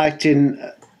highlighting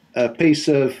a piece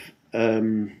of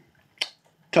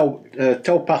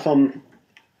towpath on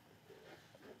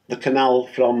the canal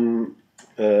from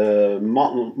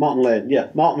Morton Lane. Yeah,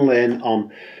 Morton Lane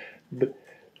on, but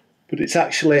it's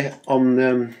actually on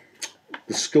the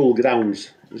school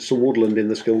grounds. There's some woodland in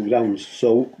the school grounds.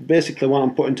 So basically, what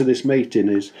I'm putting to this meeting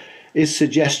is his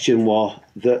suggestion was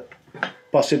that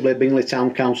possibly Bingley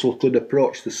Town Council could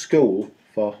approach the school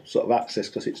for sort of access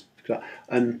because it's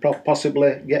and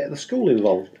possibly get the school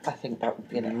involved. I think that would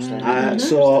be an excellent.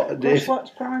 So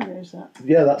Crosswatch Primary, is that?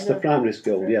 yeah, that's the Yeah. primary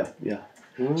school. Yeah.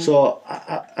 So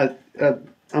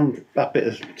I'm happy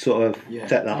to sort of take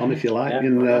that on if you like,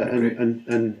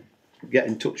 and get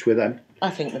in touch with them. I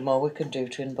think the more we can do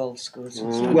to involve schools.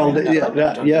 Well, in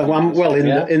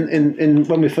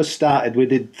when we first started, we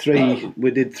did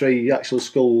three actual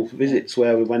school visits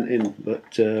where we went in,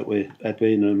 but we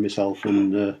Edwina and myself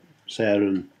and Sarah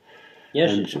and.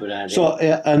 Yes, it's a good idea. So,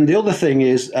 and the other thing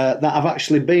is that I've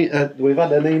actually been. We've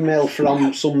had an email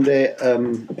from somebody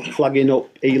flagging up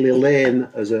Ely Lane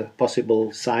as a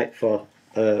possible site for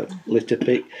litter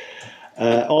pick.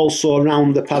 Also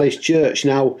around the parish church.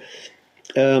 Now,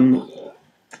 a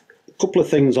couple of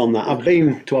things on that. I've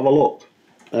been to have a look.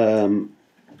 Ely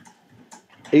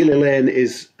Lane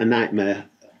is a nightmare.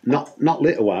 Not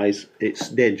litter wise, it's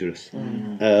dangerous.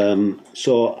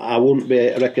 So I wouldn't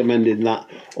be recommending that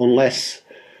unless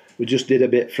we just did a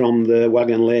bit from the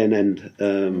Wagon Lane end.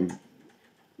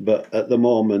 But at the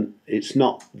moment, it's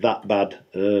not that bad.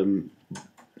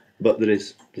 But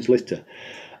there's litter.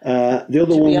 The other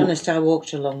To one. be honest, I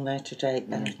walked along there today,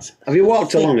 and it's Have you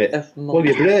walked along it? of mud. Well,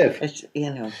 you're brave. It's,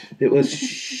 you know, It was.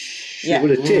 Yeah. It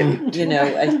was a tip. you know,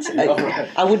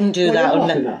 I wouldn't do Well, that. you're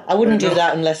laughing at. I wouldn't do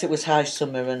that unless it was high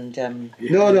summer and.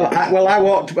 No. I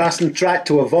walked past and tried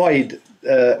to avoid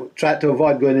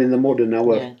going in the mud, and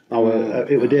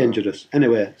it was dangerous.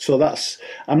 Anyway, so that's.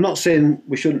 I'm not saying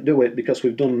we shouldn't do it because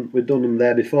we've done them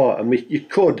there before, and you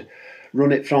could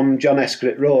run it from John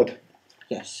Escrit Road.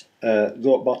 Yes.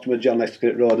 Go up bottom of John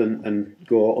Escrit Road and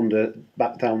go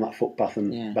back down that footpath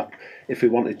and back if we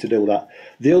wanted to do that.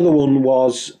 The other one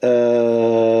was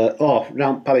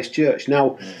round Parish Church.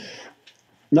 Now,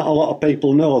 not a lot of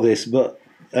people know this, but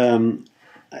Ellen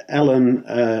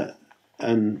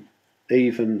and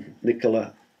Eve and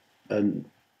Nicola and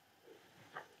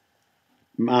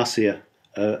Marcia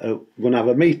are going to have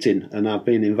a meeting, and I've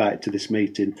been invited to this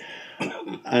meeting,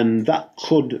 and that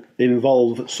could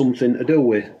involve something to do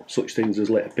with such things as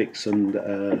litter picks, and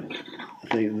I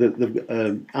think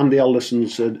Andy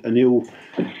Alderson's a new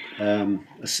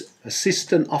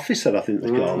assistant officer, I think they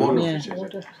call him. Ward Yeah.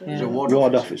 officer. Yeah. He's a ward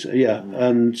Ward officer. officer, yeah,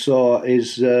 and so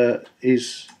he's going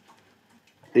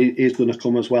to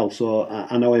come as well. So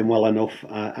I know him well enough.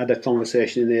 I had a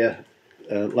conversation in here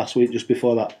last week just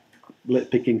before that litter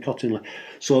picking Cottingley.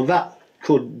 So that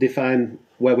could define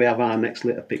where we have our next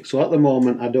litter pick. So at the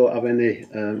moment, I don't have any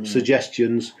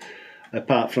suggestions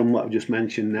apart from what I've just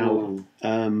mentioned now.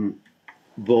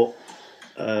 But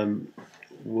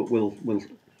we'll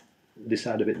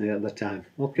decide a bit near the time.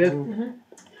 Okay.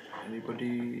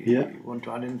 Anybody want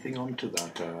to add anything on to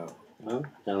that? No,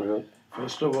 sounds good.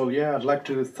 First of all, I'd like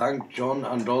to thank John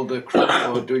and all the crew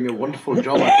for doing a wonderful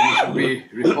job. I think it should be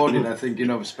recorded. I think,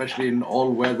 especially in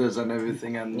all weathers and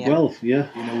everything. And Well, yeah.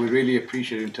 we really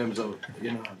appreciate it in terms of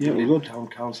we're good. town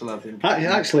council. I think.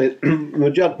 Actually,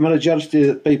 majority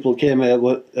of the people came here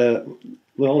were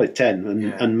only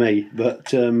 10 and me,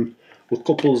 but were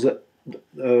couples that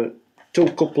 2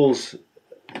 couples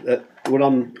that were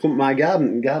on my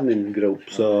gardening group.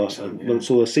 So so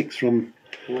there 6 from.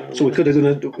 So we could have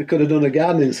done a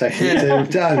gardening session at the same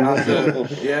time.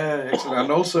 Excellent.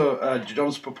 And also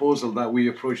John's proposal that we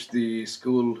approach the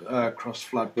school Cross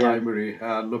Flat Primary,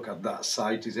 look at that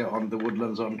site. Is it on the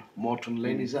woodlands on Morton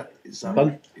Lane? Is that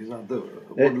the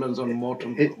woodlands on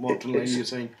Morton Lane? You're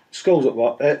saying? Schools at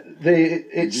what?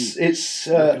 It's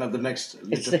looking at the next.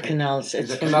 It's the canals.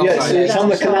 It's It's the from canal side. it's on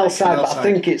the canal side, but Canal I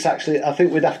think it's actually. I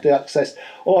think we'd have to access.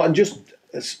 And just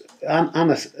not an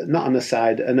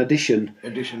aside, an addition.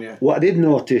 Addition, yeah. What I did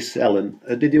notice, Ellen,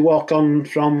 did you walk on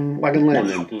from Wagon Lane?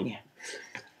 Then? Yeah.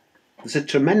 There's a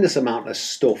tremendous amount of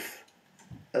stuff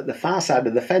at the far side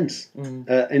of the fence in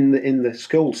the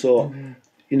school. So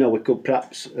we could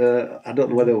perhaps. I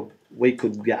don't know whether we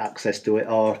could get access to it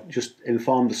or just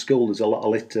inform the school. There's a lot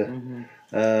of litter.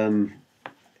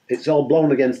 It's all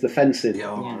blown against the fencing.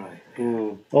 Yeah, all right.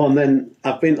 Oh, and then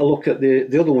I've been to look at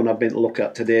the other one I've been to look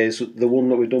at today is the one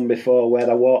that we've done before, where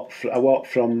I walked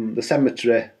from the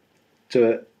cemetery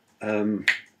to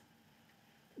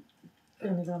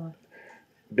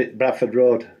Bradford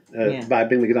Road Yeah. by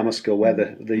Bingley Grammar School where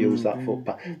they use that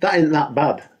footpath. That ain't that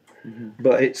bad,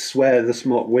 but it's where they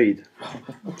smoke weed.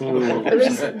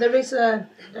 There is a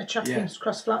chap Yeah. in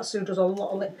Cross Flats who does a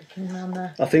lot of lip picking around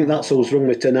there. I think that's who's rung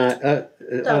me tonight.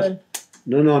 Darren.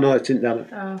 No, it isn't Darren.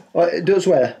 Oh. Oh, it does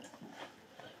where?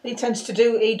 He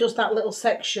does that little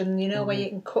section, you know, where you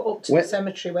can cut up to Where- the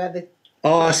cemetery where they.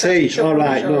 Oh, I see. Chuck All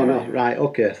right, rubbish no, on. right,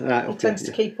 okay, right, He okay. tends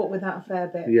to keep up with that a fair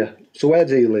bit. Yeah. So where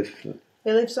do you live?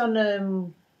 He lives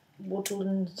on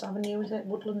Woodlands Avenue, is it?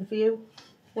 Woodland View?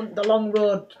 The long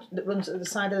road that runs at the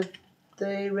side of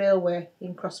the railway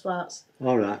in Cross Flats.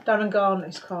 All right. Darren Garn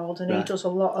is called, and he Right. does a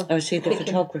lot of. Oh, is he the picking.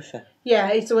 photographer?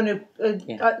 Yeah, he's the one who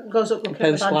Yeah. goes up looking at the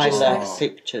Post badges. wildlife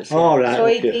pictures. All right. So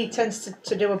okay. he tends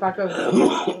to do a bag of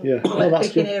Yeah. lip that's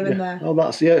picking good. here and there. Oh,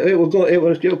 that's It was good. It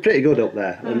was pretty good up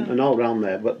there and all round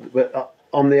there. But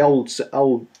on the old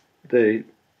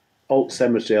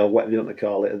cemetery or whatever you want to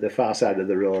call it, the far side of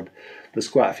the road, there's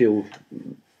quite a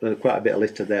bit of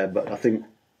litter there. But I think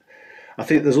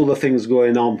there's other things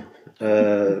going on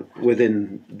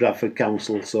within Bradford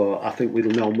Council. So I think we'll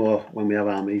know more when we have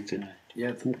our meeting.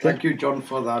 Yeah, thank you, John,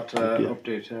 for that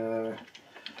update.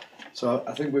 So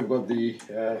I think we've got the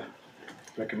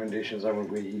recommendations, haven't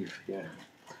we, Eve? Yeah.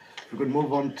 We could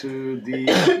move on to the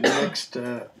next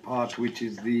part, which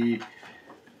is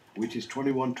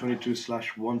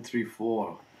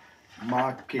 2122/134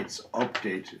 markets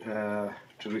update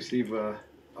to receive a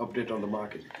update on the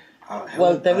market.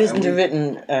 Well, there isn't a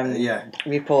written yeah.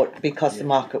 report because the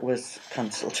market was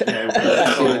cancelled. Yeah, we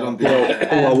saw it on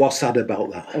the, I was sad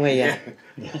about that. Well, yeah.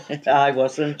 I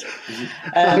wasn't.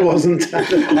 I wasn't.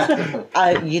 The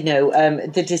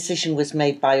decision was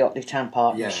made by Otley Town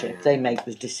Partnership. Yeah. They make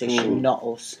the decision, not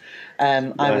us. I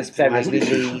Right, was very wise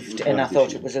decision. relieved, and I Wise thought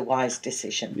decision. it was a wise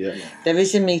decision. Yeah. There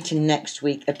is a meeting next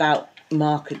week about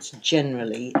markets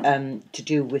generally, to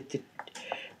do with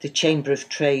the Chamber of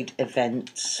Trade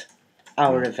events,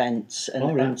 our events,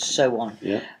 and so on.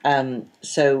 Yeah.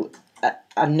 So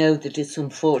I know that it's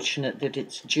unfortunate that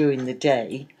it's during the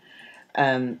day,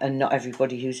 and not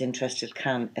everybody who's interested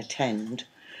can attend.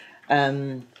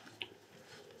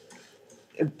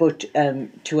 But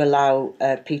to allow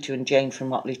Peter and Jane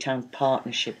from Otley Town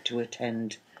Partnership to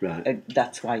attend, Right.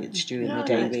 that's why it's during the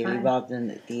day, that's really, fine. rather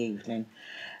than at the evening.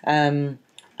 And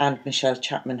Michelle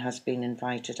Chapman has been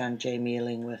invited, and Jamie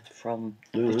Illingworth from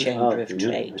the Chamber of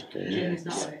Trade. He's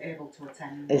not able to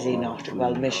attend. Is he not?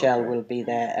 Well, Michelle will be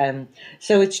there.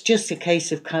 So it's just a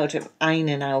case of kind of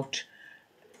ironing out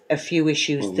a few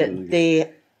issues that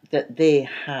they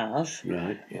have,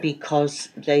 Right. because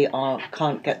they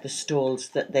can't get the stalls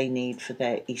that they need for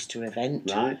their Easter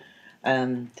event. Right.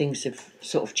 Things have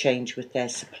sort of changed with their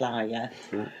supplier,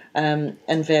 and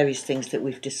various things that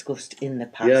we've discussed in the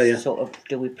past. Yeah. Sort of,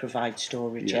 do we provide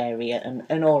storage area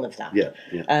and all of that. Yeah.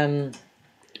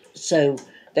 So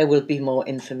there will be more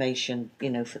information,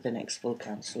 for the next full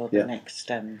council or the Yeah. next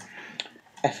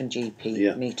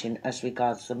F&GP meeting as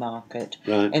regards the market.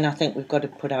 Right. And I think we've got to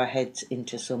put our heads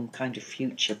into some kind of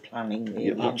future planning, really.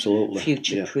 Yeah, absolutely.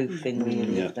 Future proofing,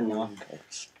 really, Yeah. of the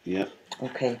markets. Yeah.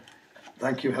 Okay.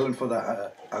 Thank you, Helen, for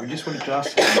that. I just wanted to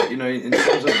ask, in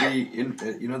terms of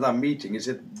that meeting, is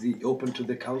it open to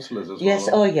the councillors as Yes,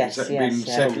 well? oh yes, Is that yes. been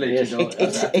circulated?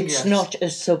 It's not a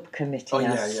subcommittee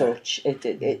as such.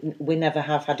 We never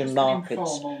have had a Just an markets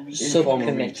informal meeting.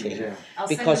 subcommittee. Meetings, yeah. I'll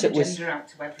Because send it an was- agenda out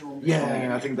to everyone.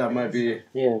 Yeah, I think that might be.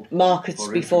 Yeah. Markets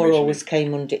For before information. always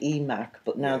came under EMAC,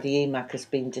 but now the EMAC has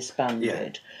been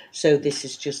disbanded. So this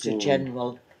is just a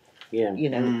general, Yeah.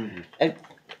 a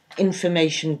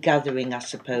information gathering, I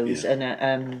suppose, and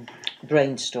a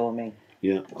brainstorming.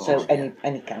 Yeah. So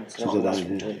any councillor So is that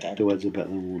welcome to attend. two heads are better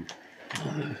than one.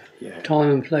 Time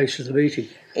and place of the meeting.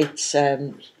 It's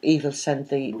Eve will send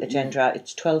the agenda out.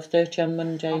 It's 12:30 on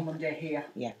Monday. On Monday here.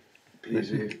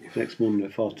 Please, Next Monday,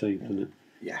 14th, isn't it?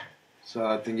 yeah. So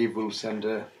I think Eve will send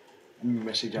a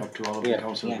message out to all of the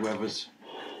councillors, Yeah. whoever's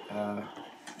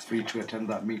free to attend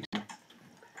that meeting.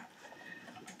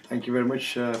 Thank you very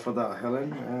much for that,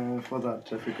 Helen. For that,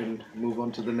 if we can move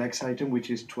on to the next item, which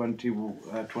is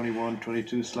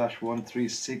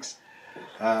 2122/136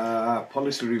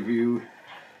 policy review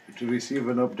to receive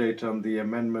an update on the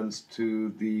amendments to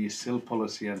the SIL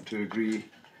policy and to agree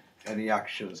any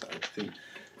actions. I think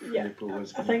Philippa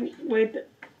was. I think with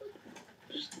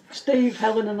Steve,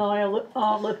 Helen and I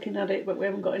are looking at it, but we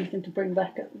haven't got anything to bring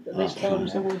back at this time,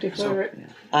 so we'll defer it.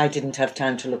 I didn't have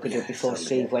time to look at it before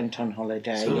Steve went on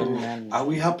holiday. So, and are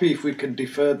we happy if we can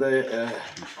defer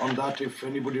on that? If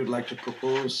anybody would like to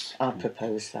propose, I'll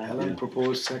propose that. Helen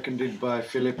proposed, seconded by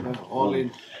Philippa. All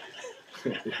in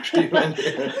Extreme end.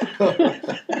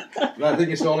 I think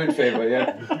it's all in favour,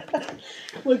 yeah.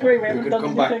 We'll agree we We haven't could done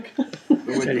come back anything.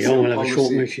 with Steady the on, we'll have a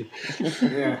short policy.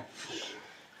 meeting. Yeah.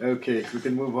 Okay, we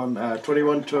can move on.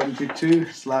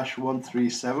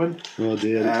 2122/137. Oh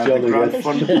dear, The it's John grant,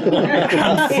 again.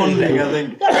 grant funding, I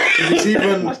think. It's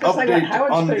even was gonna say, like, update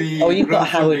Howard's on been- the Oh, you've got grant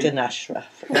Howard funding, and Ashraf.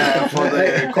 for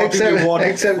the quarterly Except, award.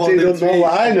 except for he the doesn't know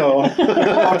what I know.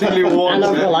 quarterly I awards.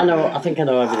 know, well, I think I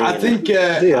know everything. I think.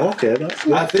 Yeah, okay, that's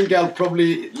good. I think I'll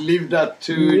probably leave that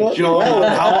to Well, John well,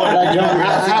 and Howard. You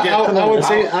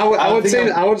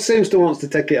know, Howard seems to wants to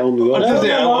take it on the go. Does it?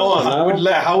 No, Oh, no. I would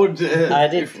let Howard. I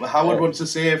did. If Howard wants to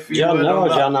say a few John, words no, on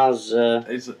that. John has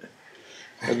It's-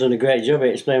 done a great job. He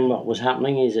explained what was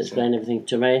happening. He's explained everything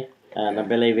to me, and I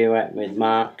believe he went with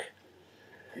Mark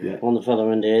Yeah. on the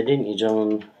following day, didn't you,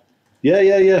 John?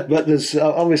 Yeah. But there's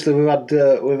obviously we've had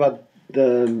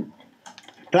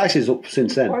prices up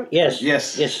since then. Yes,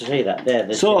 Yes. I see that there.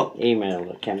 There's So- an email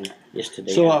that came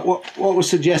yesterday. So what was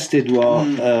suggested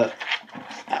was I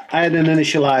had an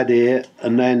initial idea,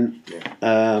 and then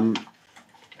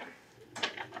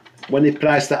when they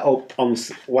priced that up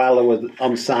while I was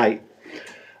on site,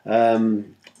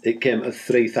 it came at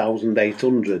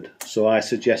 3,800. So I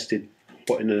suggested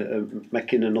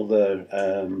making another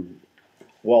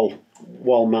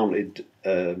wall mounted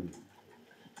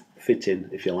fitting,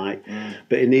 if you like.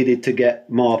 But he needed to get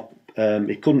more.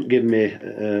 He couldn't give me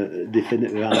a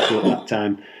definitive answer at that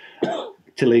time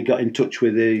till he got in touch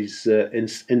with his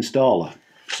installer.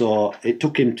 So it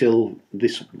took him till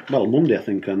Monday, I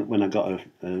think, when I got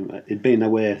he'd been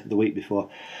away the week before.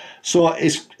 So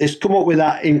it's come up with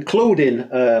that, including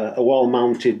a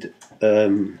wall-mounted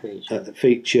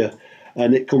feature,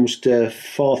 and it comes to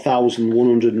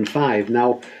 4,105.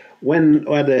 Now, when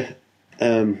I had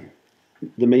the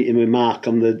meeting with Mark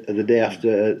on the day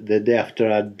after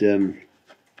I'd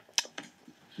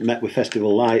met with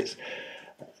Festival Lights.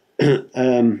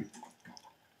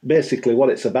 Basically, what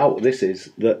it's about this is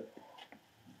that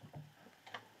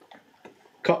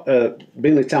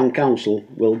Bingley Town Council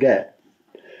will get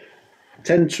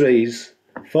 10 trees,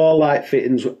 4 light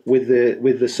fittings with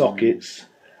the sockets,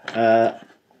 four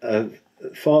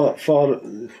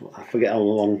I forget how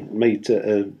long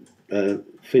metre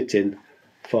fitting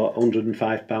for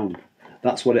 £105.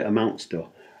 That's what it amounts to.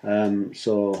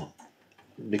 So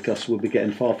because we'll be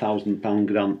getting £4,000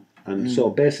 grant, and so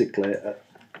basically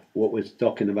what we're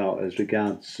talking about as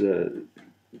regards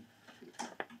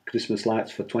Christmas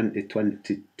lights for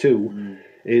 2022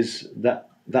 is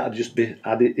that'd just be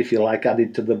added, if you like,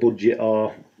 added to the budget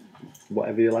or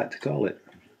whatever you like to call it.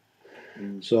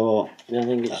 So I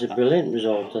think it's a brilliant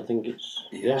result. I think it's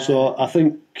So I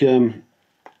think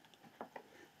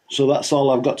so that's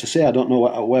all I've got to say. I don't know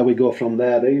where we go from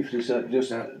there, Eve.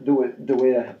 Do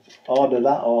we order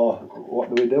that, or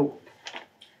what do we do?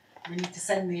 We need to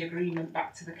send the agreement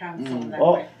back to the council and then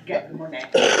Oh. get the money.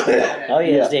 Oh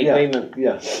yes, the agreement.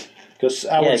 Yeah, because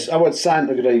I would sign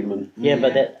the agreement. Yeah,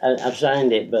 but I've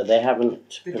signed it, but they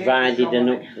haven't The date provided is wrong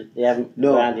on they haven't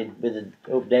No. provided with an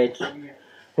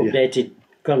updated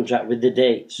contract with the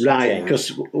dates. Right, changed. because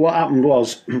what happened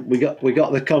was we got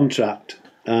the contract,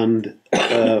 and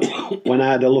when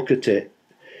I had a look at it,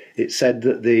 it said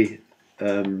that the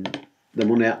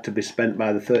money had to be spent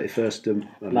by the 31st and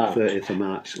March. 30th of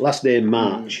March, last day in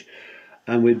March,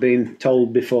 and we'd been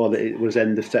told before that it was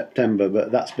end of September,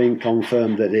 but that's been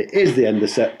confirmed that it is the end of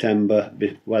September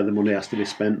where the money has to be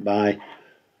spent by.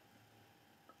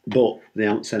 But they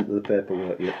haven't sent the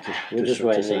paperwork yet. We're just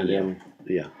waiting it.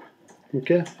 Yeah.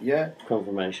 Okay. Yeah.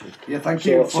 confirmation. Yeah. Thank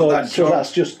you for that, So John.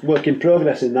 that's just work in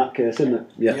progress in that case, isn't it?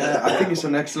 Yeah, I think it's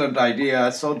an excellent idea. I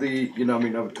saw the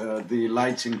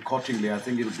lights in Cottingley. I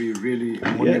think it'll be really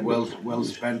money well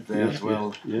spent there as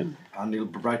well. Yeah. And it'll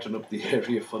brighten up the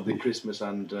area for the Christmas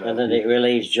and. And then it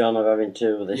relieves John of having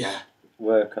to do this Yeah.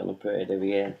 work on a period of a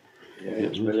year. Yeah,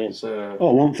 It's brilliant. So,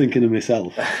 Oh, I'm thinking of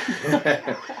myself.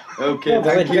 okay, With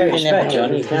thank great you. respect,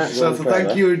 John, you can't So go thank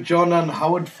further. you, John and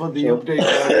Howard, for the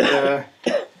update.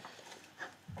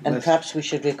 And Let's- perhaps we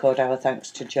should record our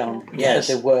thanks to John Yes.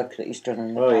 for the work that he's done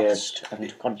in the Oh, past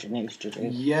and continues to do.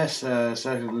 Yes,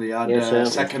 certainly. I'd Yes,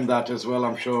 certainly. second that as well.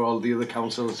 I'm sure all the other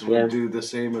councils will Yeah. do the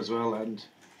same as well, and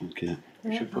Okay.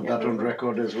 we should put that on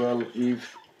record as well,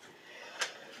 Eve.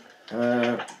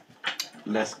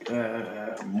 Let's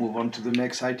move on to the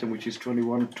next item, which is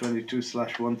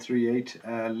 2122/138,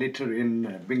 litter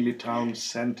in Bingley Town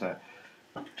Centre.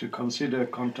 To consider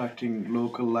contacting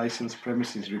local licensed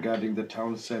premises regarding the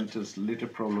town centre's litter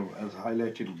problem as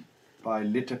highlighted by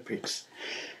litter picks.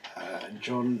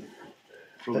 John,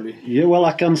 probably. Yeah, well,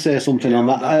 I can say something on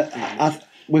that.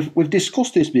 we've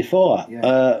discussed this before,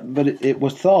 Yeah. but it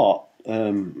was thought,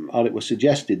 or it was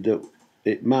suggested that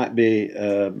it might be,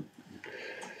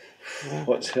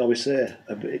 what shall we say,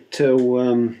 a bit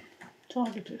too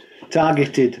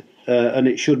targeted, and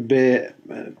it should be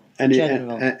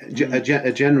General.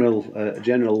 a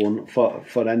general one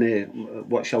for any,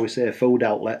 what shall we say, food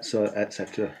outlets,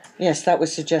 etc. Yes, that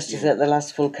was suggested at the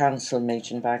last full council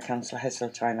meeting by Councillor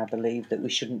Heseltine, I believe, that we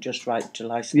shouldn't just write to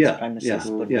licensed premises,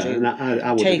 but and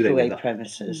I would to agree with takeaway that.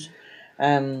 premises.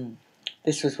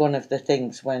 This was one of the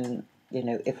things when, you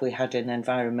know, if we had an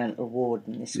environmental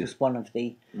warden, this was one of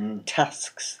the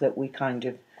tasks that we kind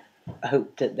of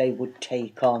hoped that they would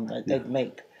take on, that they'd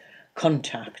make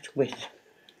contact with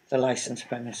the licensed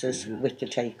premises, with the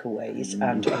takeaways,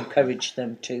 and encourage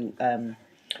them to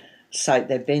site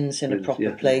their bins in a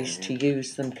proper place, to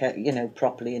use them, you know,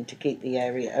 properly, and to keep the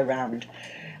area around.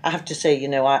 I have to say, you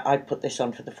know, I put this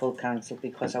on for the full council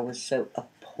because I was so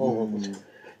appalled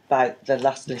by the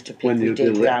last litter pick we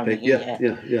did round here.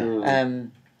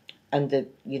 And the,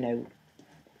 you know,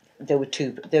 there were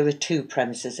two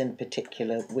premises in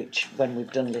particular which, when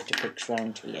we've done litter picks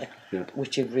round here,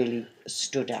 which have really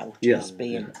stood out as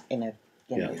being in a,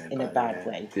 you know, in a bad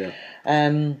way.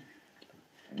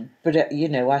 But you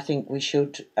know, I think we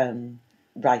should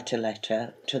write a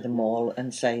letter to them all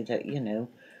and say that, you know,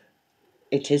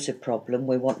 it is a problem.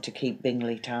 We want to keep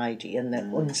Bingley tidy, and that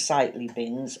unsightly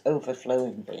bins,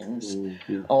 overflowing bins,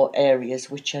 or areas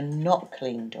which are not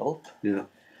cleaned up.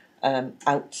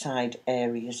 Outside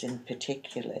areas in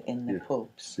particular in the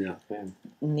pubs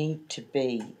need to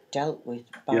be dealt with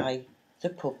by the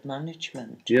pub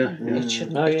management. It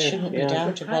shouldn't be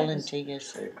down to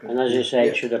volunteers. And as you say,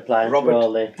 it should apply to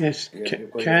all the... Yes,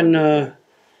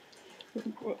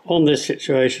 on this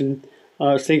situation,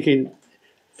 I was thinking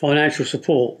financial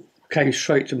support came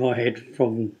straight to my head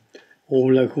from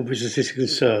all local businesses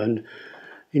concerned,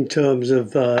 in terms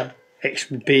of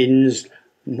extra bins,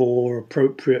 more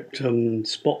appropriate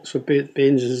spots for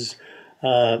bins,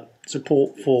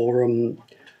 support for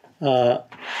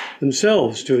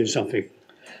themselves doing something.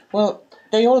 Well,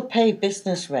 they all pay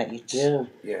business rates.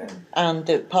 Yeah.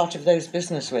 And part of those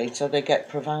business rates are they get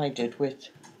provided with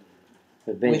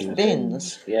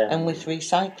bins and with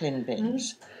recycling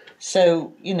bins.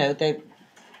 So, you know, they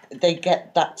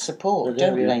get that support,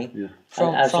 don't they?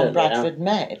 From Bradford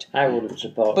Med. I wouldn't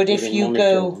support. But if you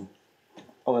go,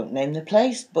 I won't name the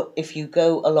place, but if you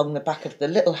go along the back of the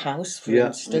little house, for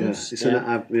instance,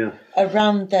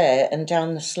 around there and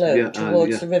down the slope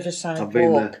towards the Riverside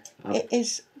Walk, it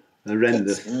is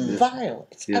horrendous. It's vile.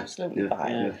 It's absolutely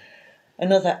vile.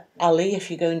 Another alley,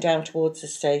 if you're going down towards the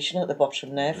station at the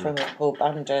bottom there, from a pub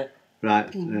and a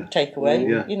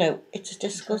takeaway, you know, it's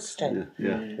disgusting.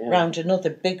 Round another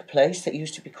big place that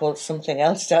used to be called something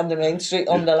else down the main street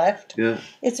on the left,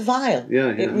 it's vile.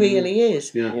 It really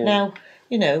is. Now,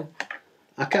 you know,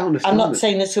 I can't understand. I'm not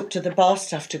saying it's up to the bar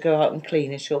staff to go out and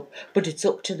clean it up, but it's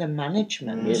up to the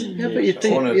management. But you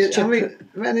think, I mean,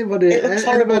 anybody,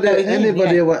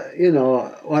 you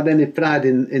know, had any pride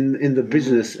in the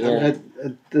business,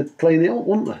 they'd clean it up,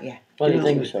 wouldn't they? Well, you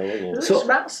think so, wouldn't you? Well, it's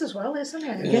rats as well, isn't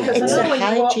it? Yeah, because it's I know when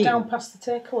you walk hygiene. down past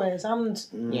the takeaways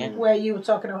and where you were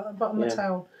talking about at the bottom of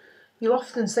town, you'll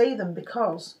often see them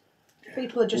because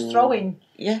people are just throwing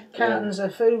cartons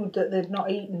of food that they've not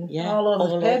eaten all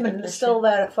over the pavement, and they're still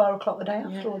there at 4 o'clock the day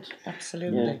afterwards.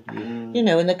 Absolutely. You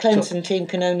know, and the cleansing team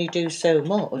can only do so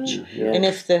much, and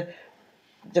if the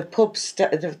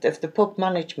pub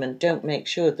management don't make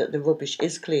sure that the rubbish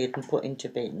is cleared and put into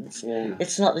bins,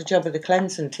 it's not the job of the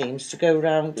cleansing teams to go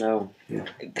around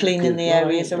cleaning the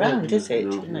areas around, is it?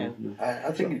 No.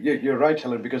 I think you're right,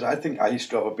 Helen, because I think I used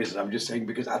to have a business. I'm just saying,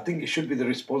 because I think it should be the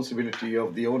responsibility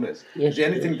of the owners. Yes,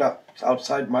 anything that's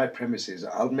outside my premises,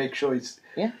 I'll make sure it's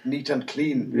neat and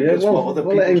clean. Yeah,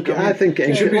 I think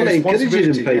it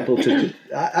encourages people to.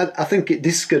 I think it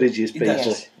discourages people.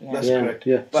 That's correct.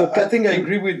 But I think I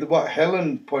agree with what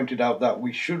Helen pointed out, that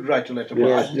we should write a letter. But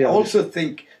I also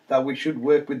think that we should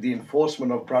work with the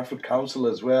enforcement of Bradford Council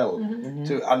as well.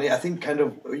 And I think kind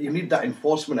of you need that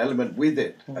enforcement element with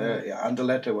it and the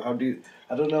letter. I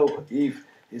don't know, Eve,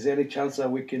 is there any chance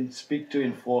that we can speak to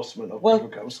enforcement of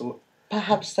Bradford Council?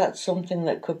 Perhaps that's something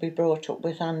that could be brought up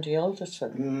with Andy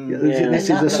Alderson. This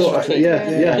is the sort of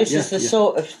This is the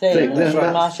sort of thing.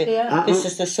 This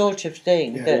is the sort of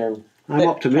thing that. I'm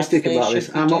optimistic about this.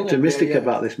 I'm optimistic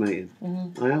about this meeting.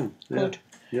 I am. Good.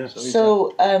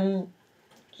 So,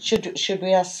 should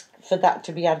we ask for that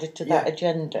to be added to that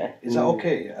agenda? Is that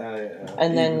okay?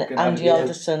 And then Andy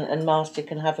Alderson and Marsty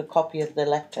can have a copy of the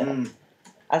letter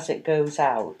as it goes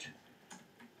out,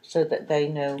 so that they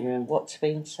know what's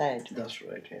been said. That's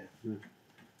right.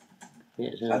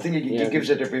 I think it gives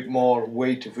it a bit more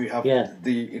weight if we have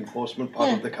the enforcement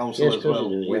part of the council as well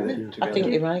with it together. I think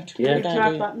you're right. You need to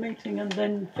have that meeting and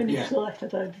then finish the letter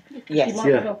though.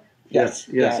 Yes.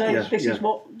 Yes. So this is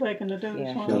what they're going to do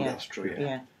as well. That's true.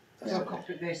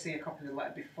 They see a copy of the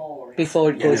letter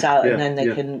before it goes out, and then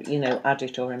they can, add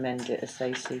it or amend it as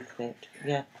they see fit.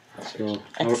 Yeah. So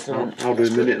excellent. I'll do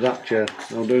a minute that, Chair.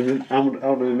 I'll do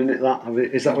a minute that.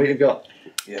 Is that what you've got?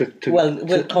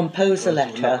 We'll compose a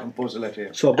letter.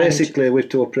 So basically, we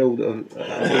have to approve that.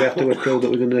 We have to approve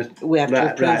that we're going to. We have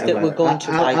to approve that we're going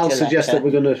to write a letter. I'll suggest that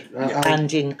we're going to.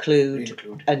 And include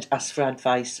and ask for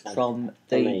advice from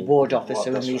the ward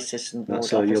officer and the assistant ward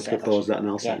officer. So you'll propose that, and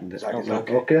I'll second it.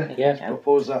 Okay. Yeah.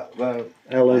 Propose that.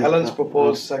 Helen's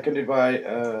proposed, seconded by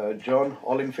John.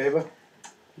 All in favour?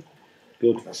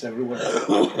 Good. That's everyone.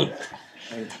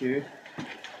 Thank you.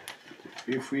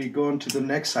 If we go on to the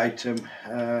next item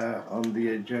on the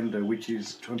agenda, which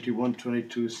is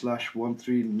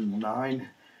 2122/139,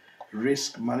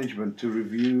 risk management, to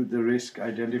review the risk,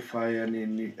 identify any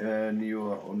new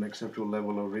or unacceptable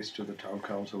level of risk to the town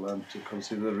council, and to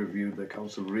consider review the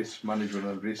council risk management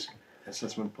and risk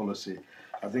assessment policy.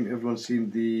 I think everyone's seen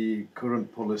the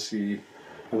current policy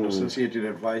and associated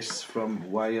advice from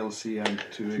YLC and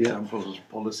two examples of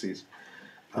policies.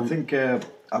 I think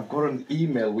I've got an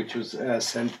email which was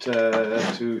sent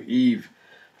to Eve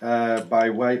by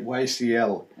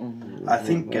YCL. I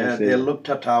think they looked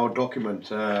at our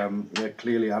document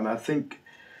clearly, and I think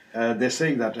they're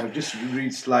saying that, I'll just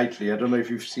read slightly, I don't know if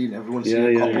you've seen, everyone's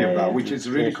seen a copy of that, which is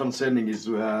really concerning, is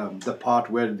the part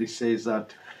where this says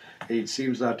that it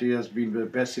seems that it has been the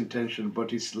best intention,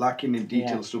 but it's lacking in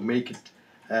details to make it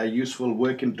a useful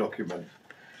working document.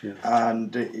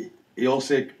 And he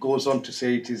also goes on to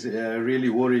say it is really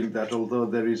worrying that although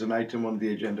there is an item on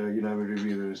the agenda,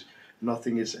 reviews,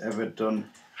 nothing is ever done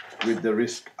with the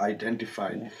risk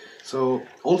identified. So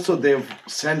also they've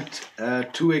sent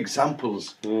two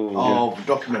examples of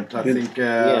document, I think,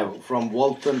 from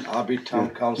Walton Abbey Town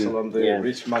Council on the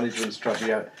risk management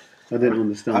strategy. I didn't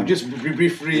understand. I've just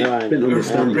briefly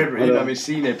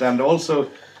seen it, and also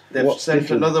they've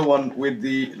sent another one with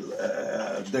the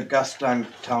Gastown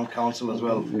Town Council as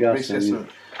well.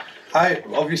 I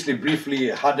obviously briefly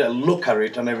had a look at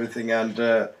it and everything, and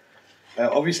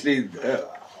obviously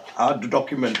our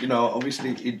document,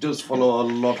 obviously it does follow a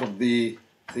lot of the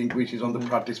thing which is on the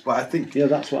practice, but I think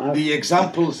the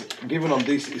examples given on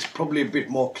this is probably a bit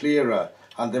more clearer,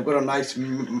 and they've got a nice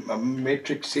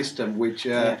matrix system which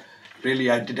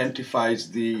really identifies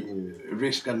the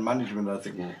risk and management, I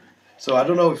think. So I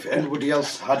don't know if anybody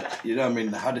else had,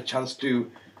 had a chance to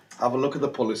have a look at the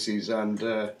policies and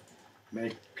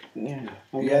make.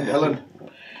 Helen.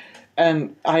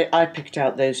 I picked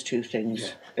out those two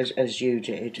things as you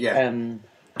did. I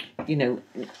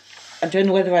don't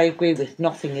know whether I agree with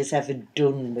nothing is ever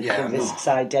done with the risks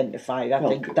identified. I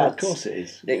think that's, of course it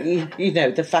is.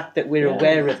 The fact that we're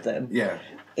aware of them.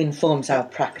 Informs our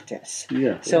practice.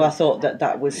 So I thought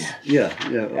that was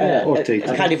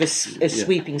kind of a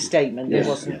sweeping statement that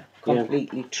wasn't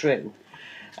completely true.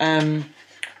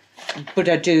 But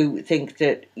I do think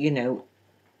that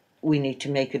we need to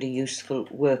make it a useful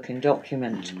working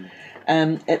document.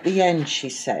 At the end, she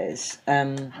says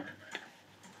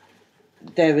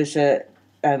there is a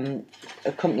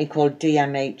company called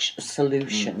DMH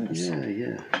Solutions,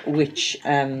 which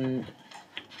are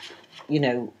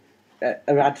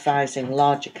advising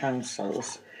larger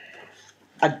councils.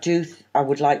 I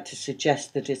would like to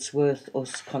suggest that it's worth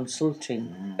us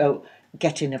consulting,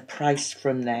 getting a price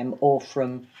from them or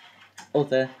from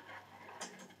other.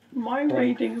 My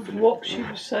reading of what she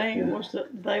was saying was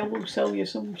that they will sell you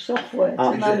some software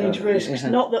to manage risks,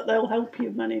 not that they'll help you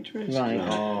manage risks. Right.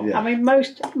 I mean,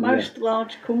 most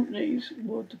large companies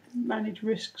would manage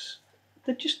risks.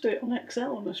 They just do it on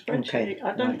Excel on a spreadsheet.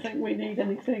 I don't think we need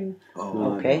anything.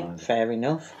 Fair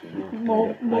enough.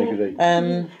 More.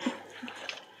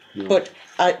 But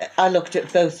I looked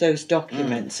at both those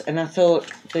documents and I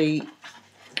thought the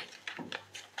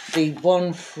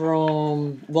one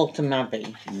from Walton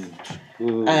Abbey,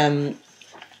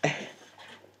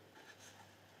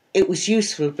 it was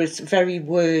useful, but it's very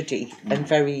wordy and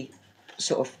very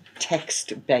sort of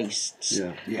text-based.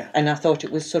 And I thought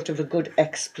it was sort of a good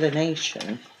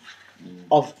explanation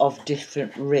of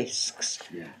different risks.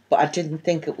 But I didn't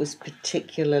think it was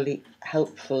particularly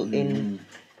helpful in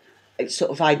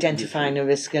sort of identifying a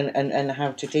risk and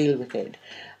how to deal with it.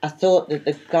 I thought that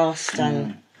the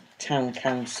Gastown Town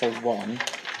Council one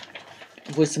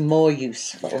was more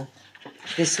useful.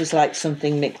 This was like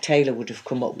something Mick Taylor would have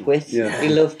come up with. He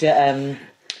loved a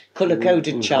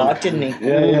colour-coded chart, didn't he?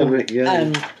 Mick,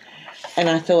 and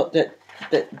I thought that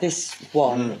that this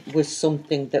one was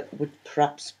something that would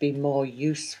perhaps be more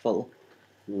useful,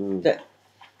 that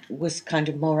was kind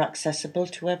of more accessible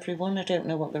to everyone. I don't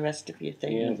know what the rest of you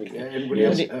think. Yeah,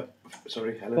 anybody else?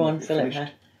 Sorry, Helen. Go on,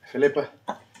 Philippa. Philippa.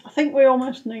 I think we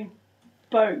almost need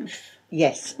both.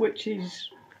 Yes. Which is,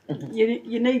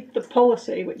 you need the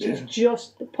policy, which is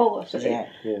just the policy,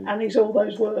 and is all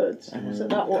those words. So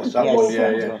that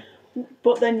one.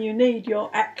 But then you need your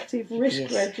active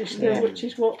risk register, which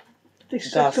is what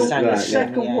this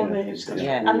second one is.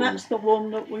 And that's the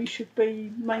one that we should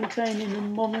be maintaining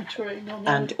and monitoring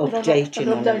and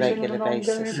updating on a regular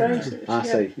basis. I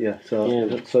see,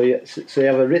 So you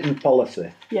have a written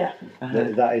policy. Yeah.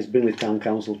 That is Bingley Town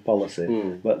Council's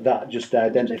policy, but that just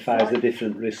identifies the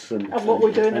different risks and what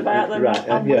we're doing about them.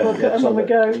 And we look at them and we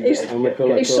go, is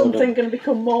something going to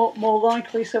become more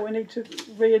likely? So we need to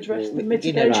readdress the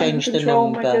mitigation, change the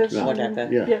control number, measures, whatever,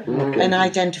 and and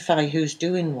identify who's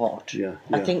doing what.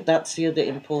 I think that's the other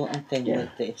important thing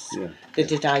with this,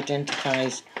 that it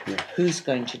identifies who's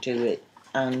going to do it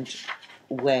and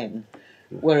when.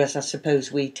 Whereas I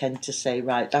suppose we tend to say,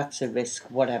 right, that's a risk,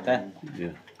 whatever,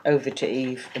 over to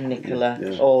Eve and Nicola,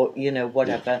 or,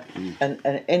 whatever.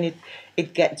 And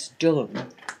it gets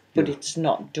done, but it's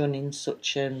not done in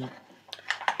such an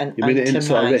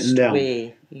itemised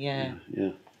way. Yeah.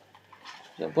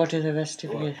 What do the rest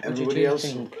of you, everybody else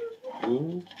think?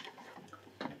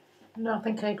 No, I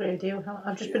think I agree with you.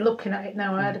 I've just been looking at it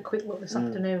now. I had a quick look this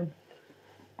afternoon,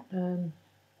 and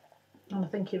I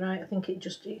think you're right. I think it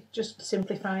just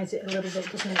simplifies it a little bit,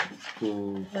 doesn't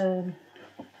it?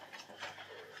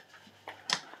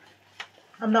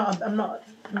 I'm not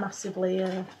massively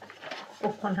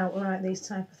up on how to write these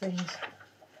type of things.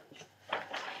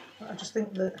 But I just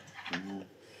think that.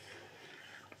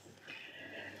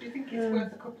 Do you think it's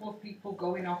worth a couple of people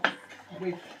going off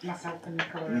with myself and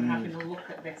Nicola and having a look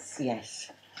at this?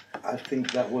 Yes. I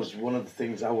think that was one of the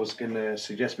things I was going to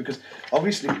suggest, because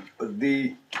obviously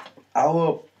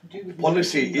our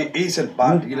policy isn't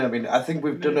bad, I mean, I think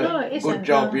we've done a good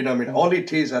job, I mean, all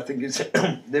it is, I think, is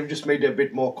they've just made it a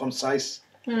bit more concise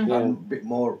and a bit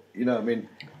more, I mean,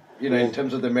 in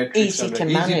terms of the metrics, easy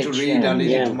to read and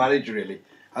easy to manage, really.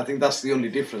 I think that's the only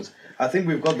difference. I think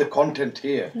we've got the content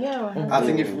here. Yeah. I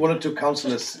think if one or two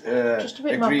councillors just a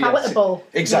bit more palatable,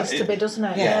 exactly, needs to be, doesn't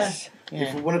it? Yes.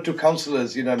 Yeah. If one or two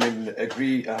councillors,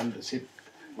 agree and sit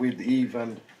with Eve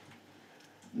and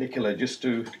Nicola just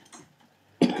to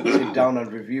sit down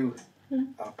and review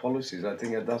our policies, I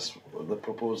think that's the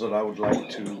proposal I would like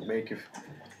to make.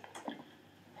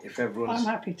 If everyone's, I'm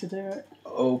happy to do it.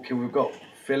 Okay, we've got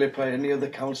Philippa. Any other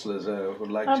councillors who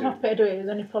would like to? I'm happy to do it.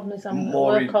 The only problem is I'm at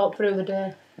work all through the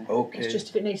day. Okay. It's just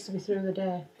if it needs to be through the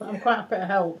day, but I'm quite happy to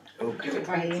help. Okay.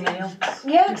 By email.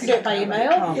 Yeah, I can do it by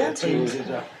email. Yeah.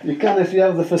 You can if you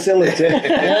have the facility.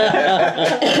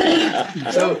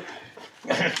 So,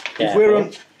 if we're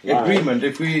on agreement,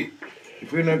 if we're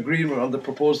in agreement on the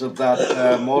proposal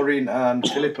that Maureen and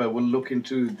Philippa will look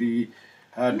into the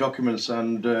documents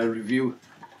and review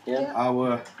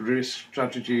our risk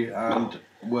strategy and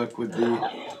work with the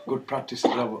good practices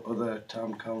of other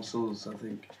town councils, I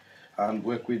think, and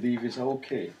work with Eve is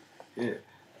okay. Yeah.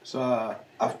 So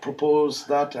I've proposed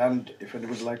that, and if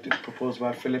anyone would like to propose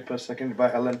by Philippa, seconded by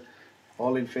Helen,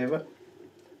 all in favour?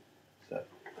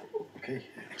 Okay,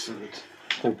 excellent.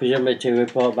 And presumably to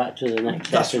report back to the next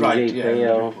That's F&GP right,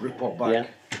 report back.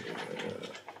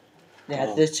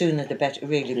 The sooner the better,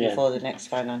 really, before the next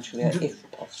financial year, if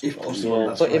possible. If possible,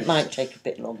 that's but right. it might take a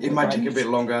bit longer. It might take a bit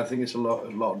longer. I think it's a lot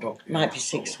of documents. Might be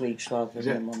 6 weeks rather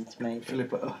than a month, maybe.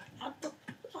 Philippa. I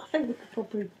think we could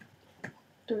probably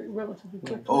do it relatively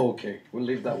quickly. Oh, okay. We'll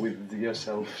leave that with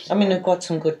yourself. I mean, I've got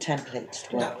some good templates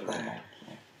to work with.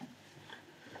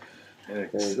 Very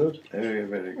good. Very,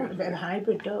 very good. A bit of a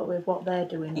hybrid, don't we, with what they're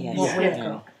doing and Yes. what we've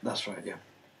got. That's right, yeah.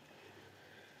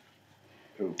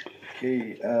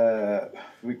 Okay,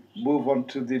 we move on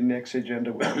to the next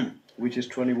agenda, which is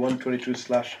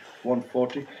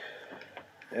 21-22/140.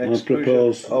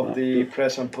 Exclusion of the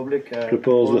press and public.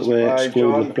 Propose that we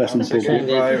exclude the press and public. Seconded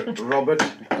by Robert.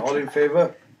 All in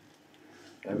favour?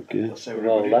 Okay. We're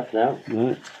all left now.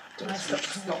 Right. Stop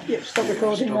recording Stop the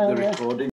now. recording.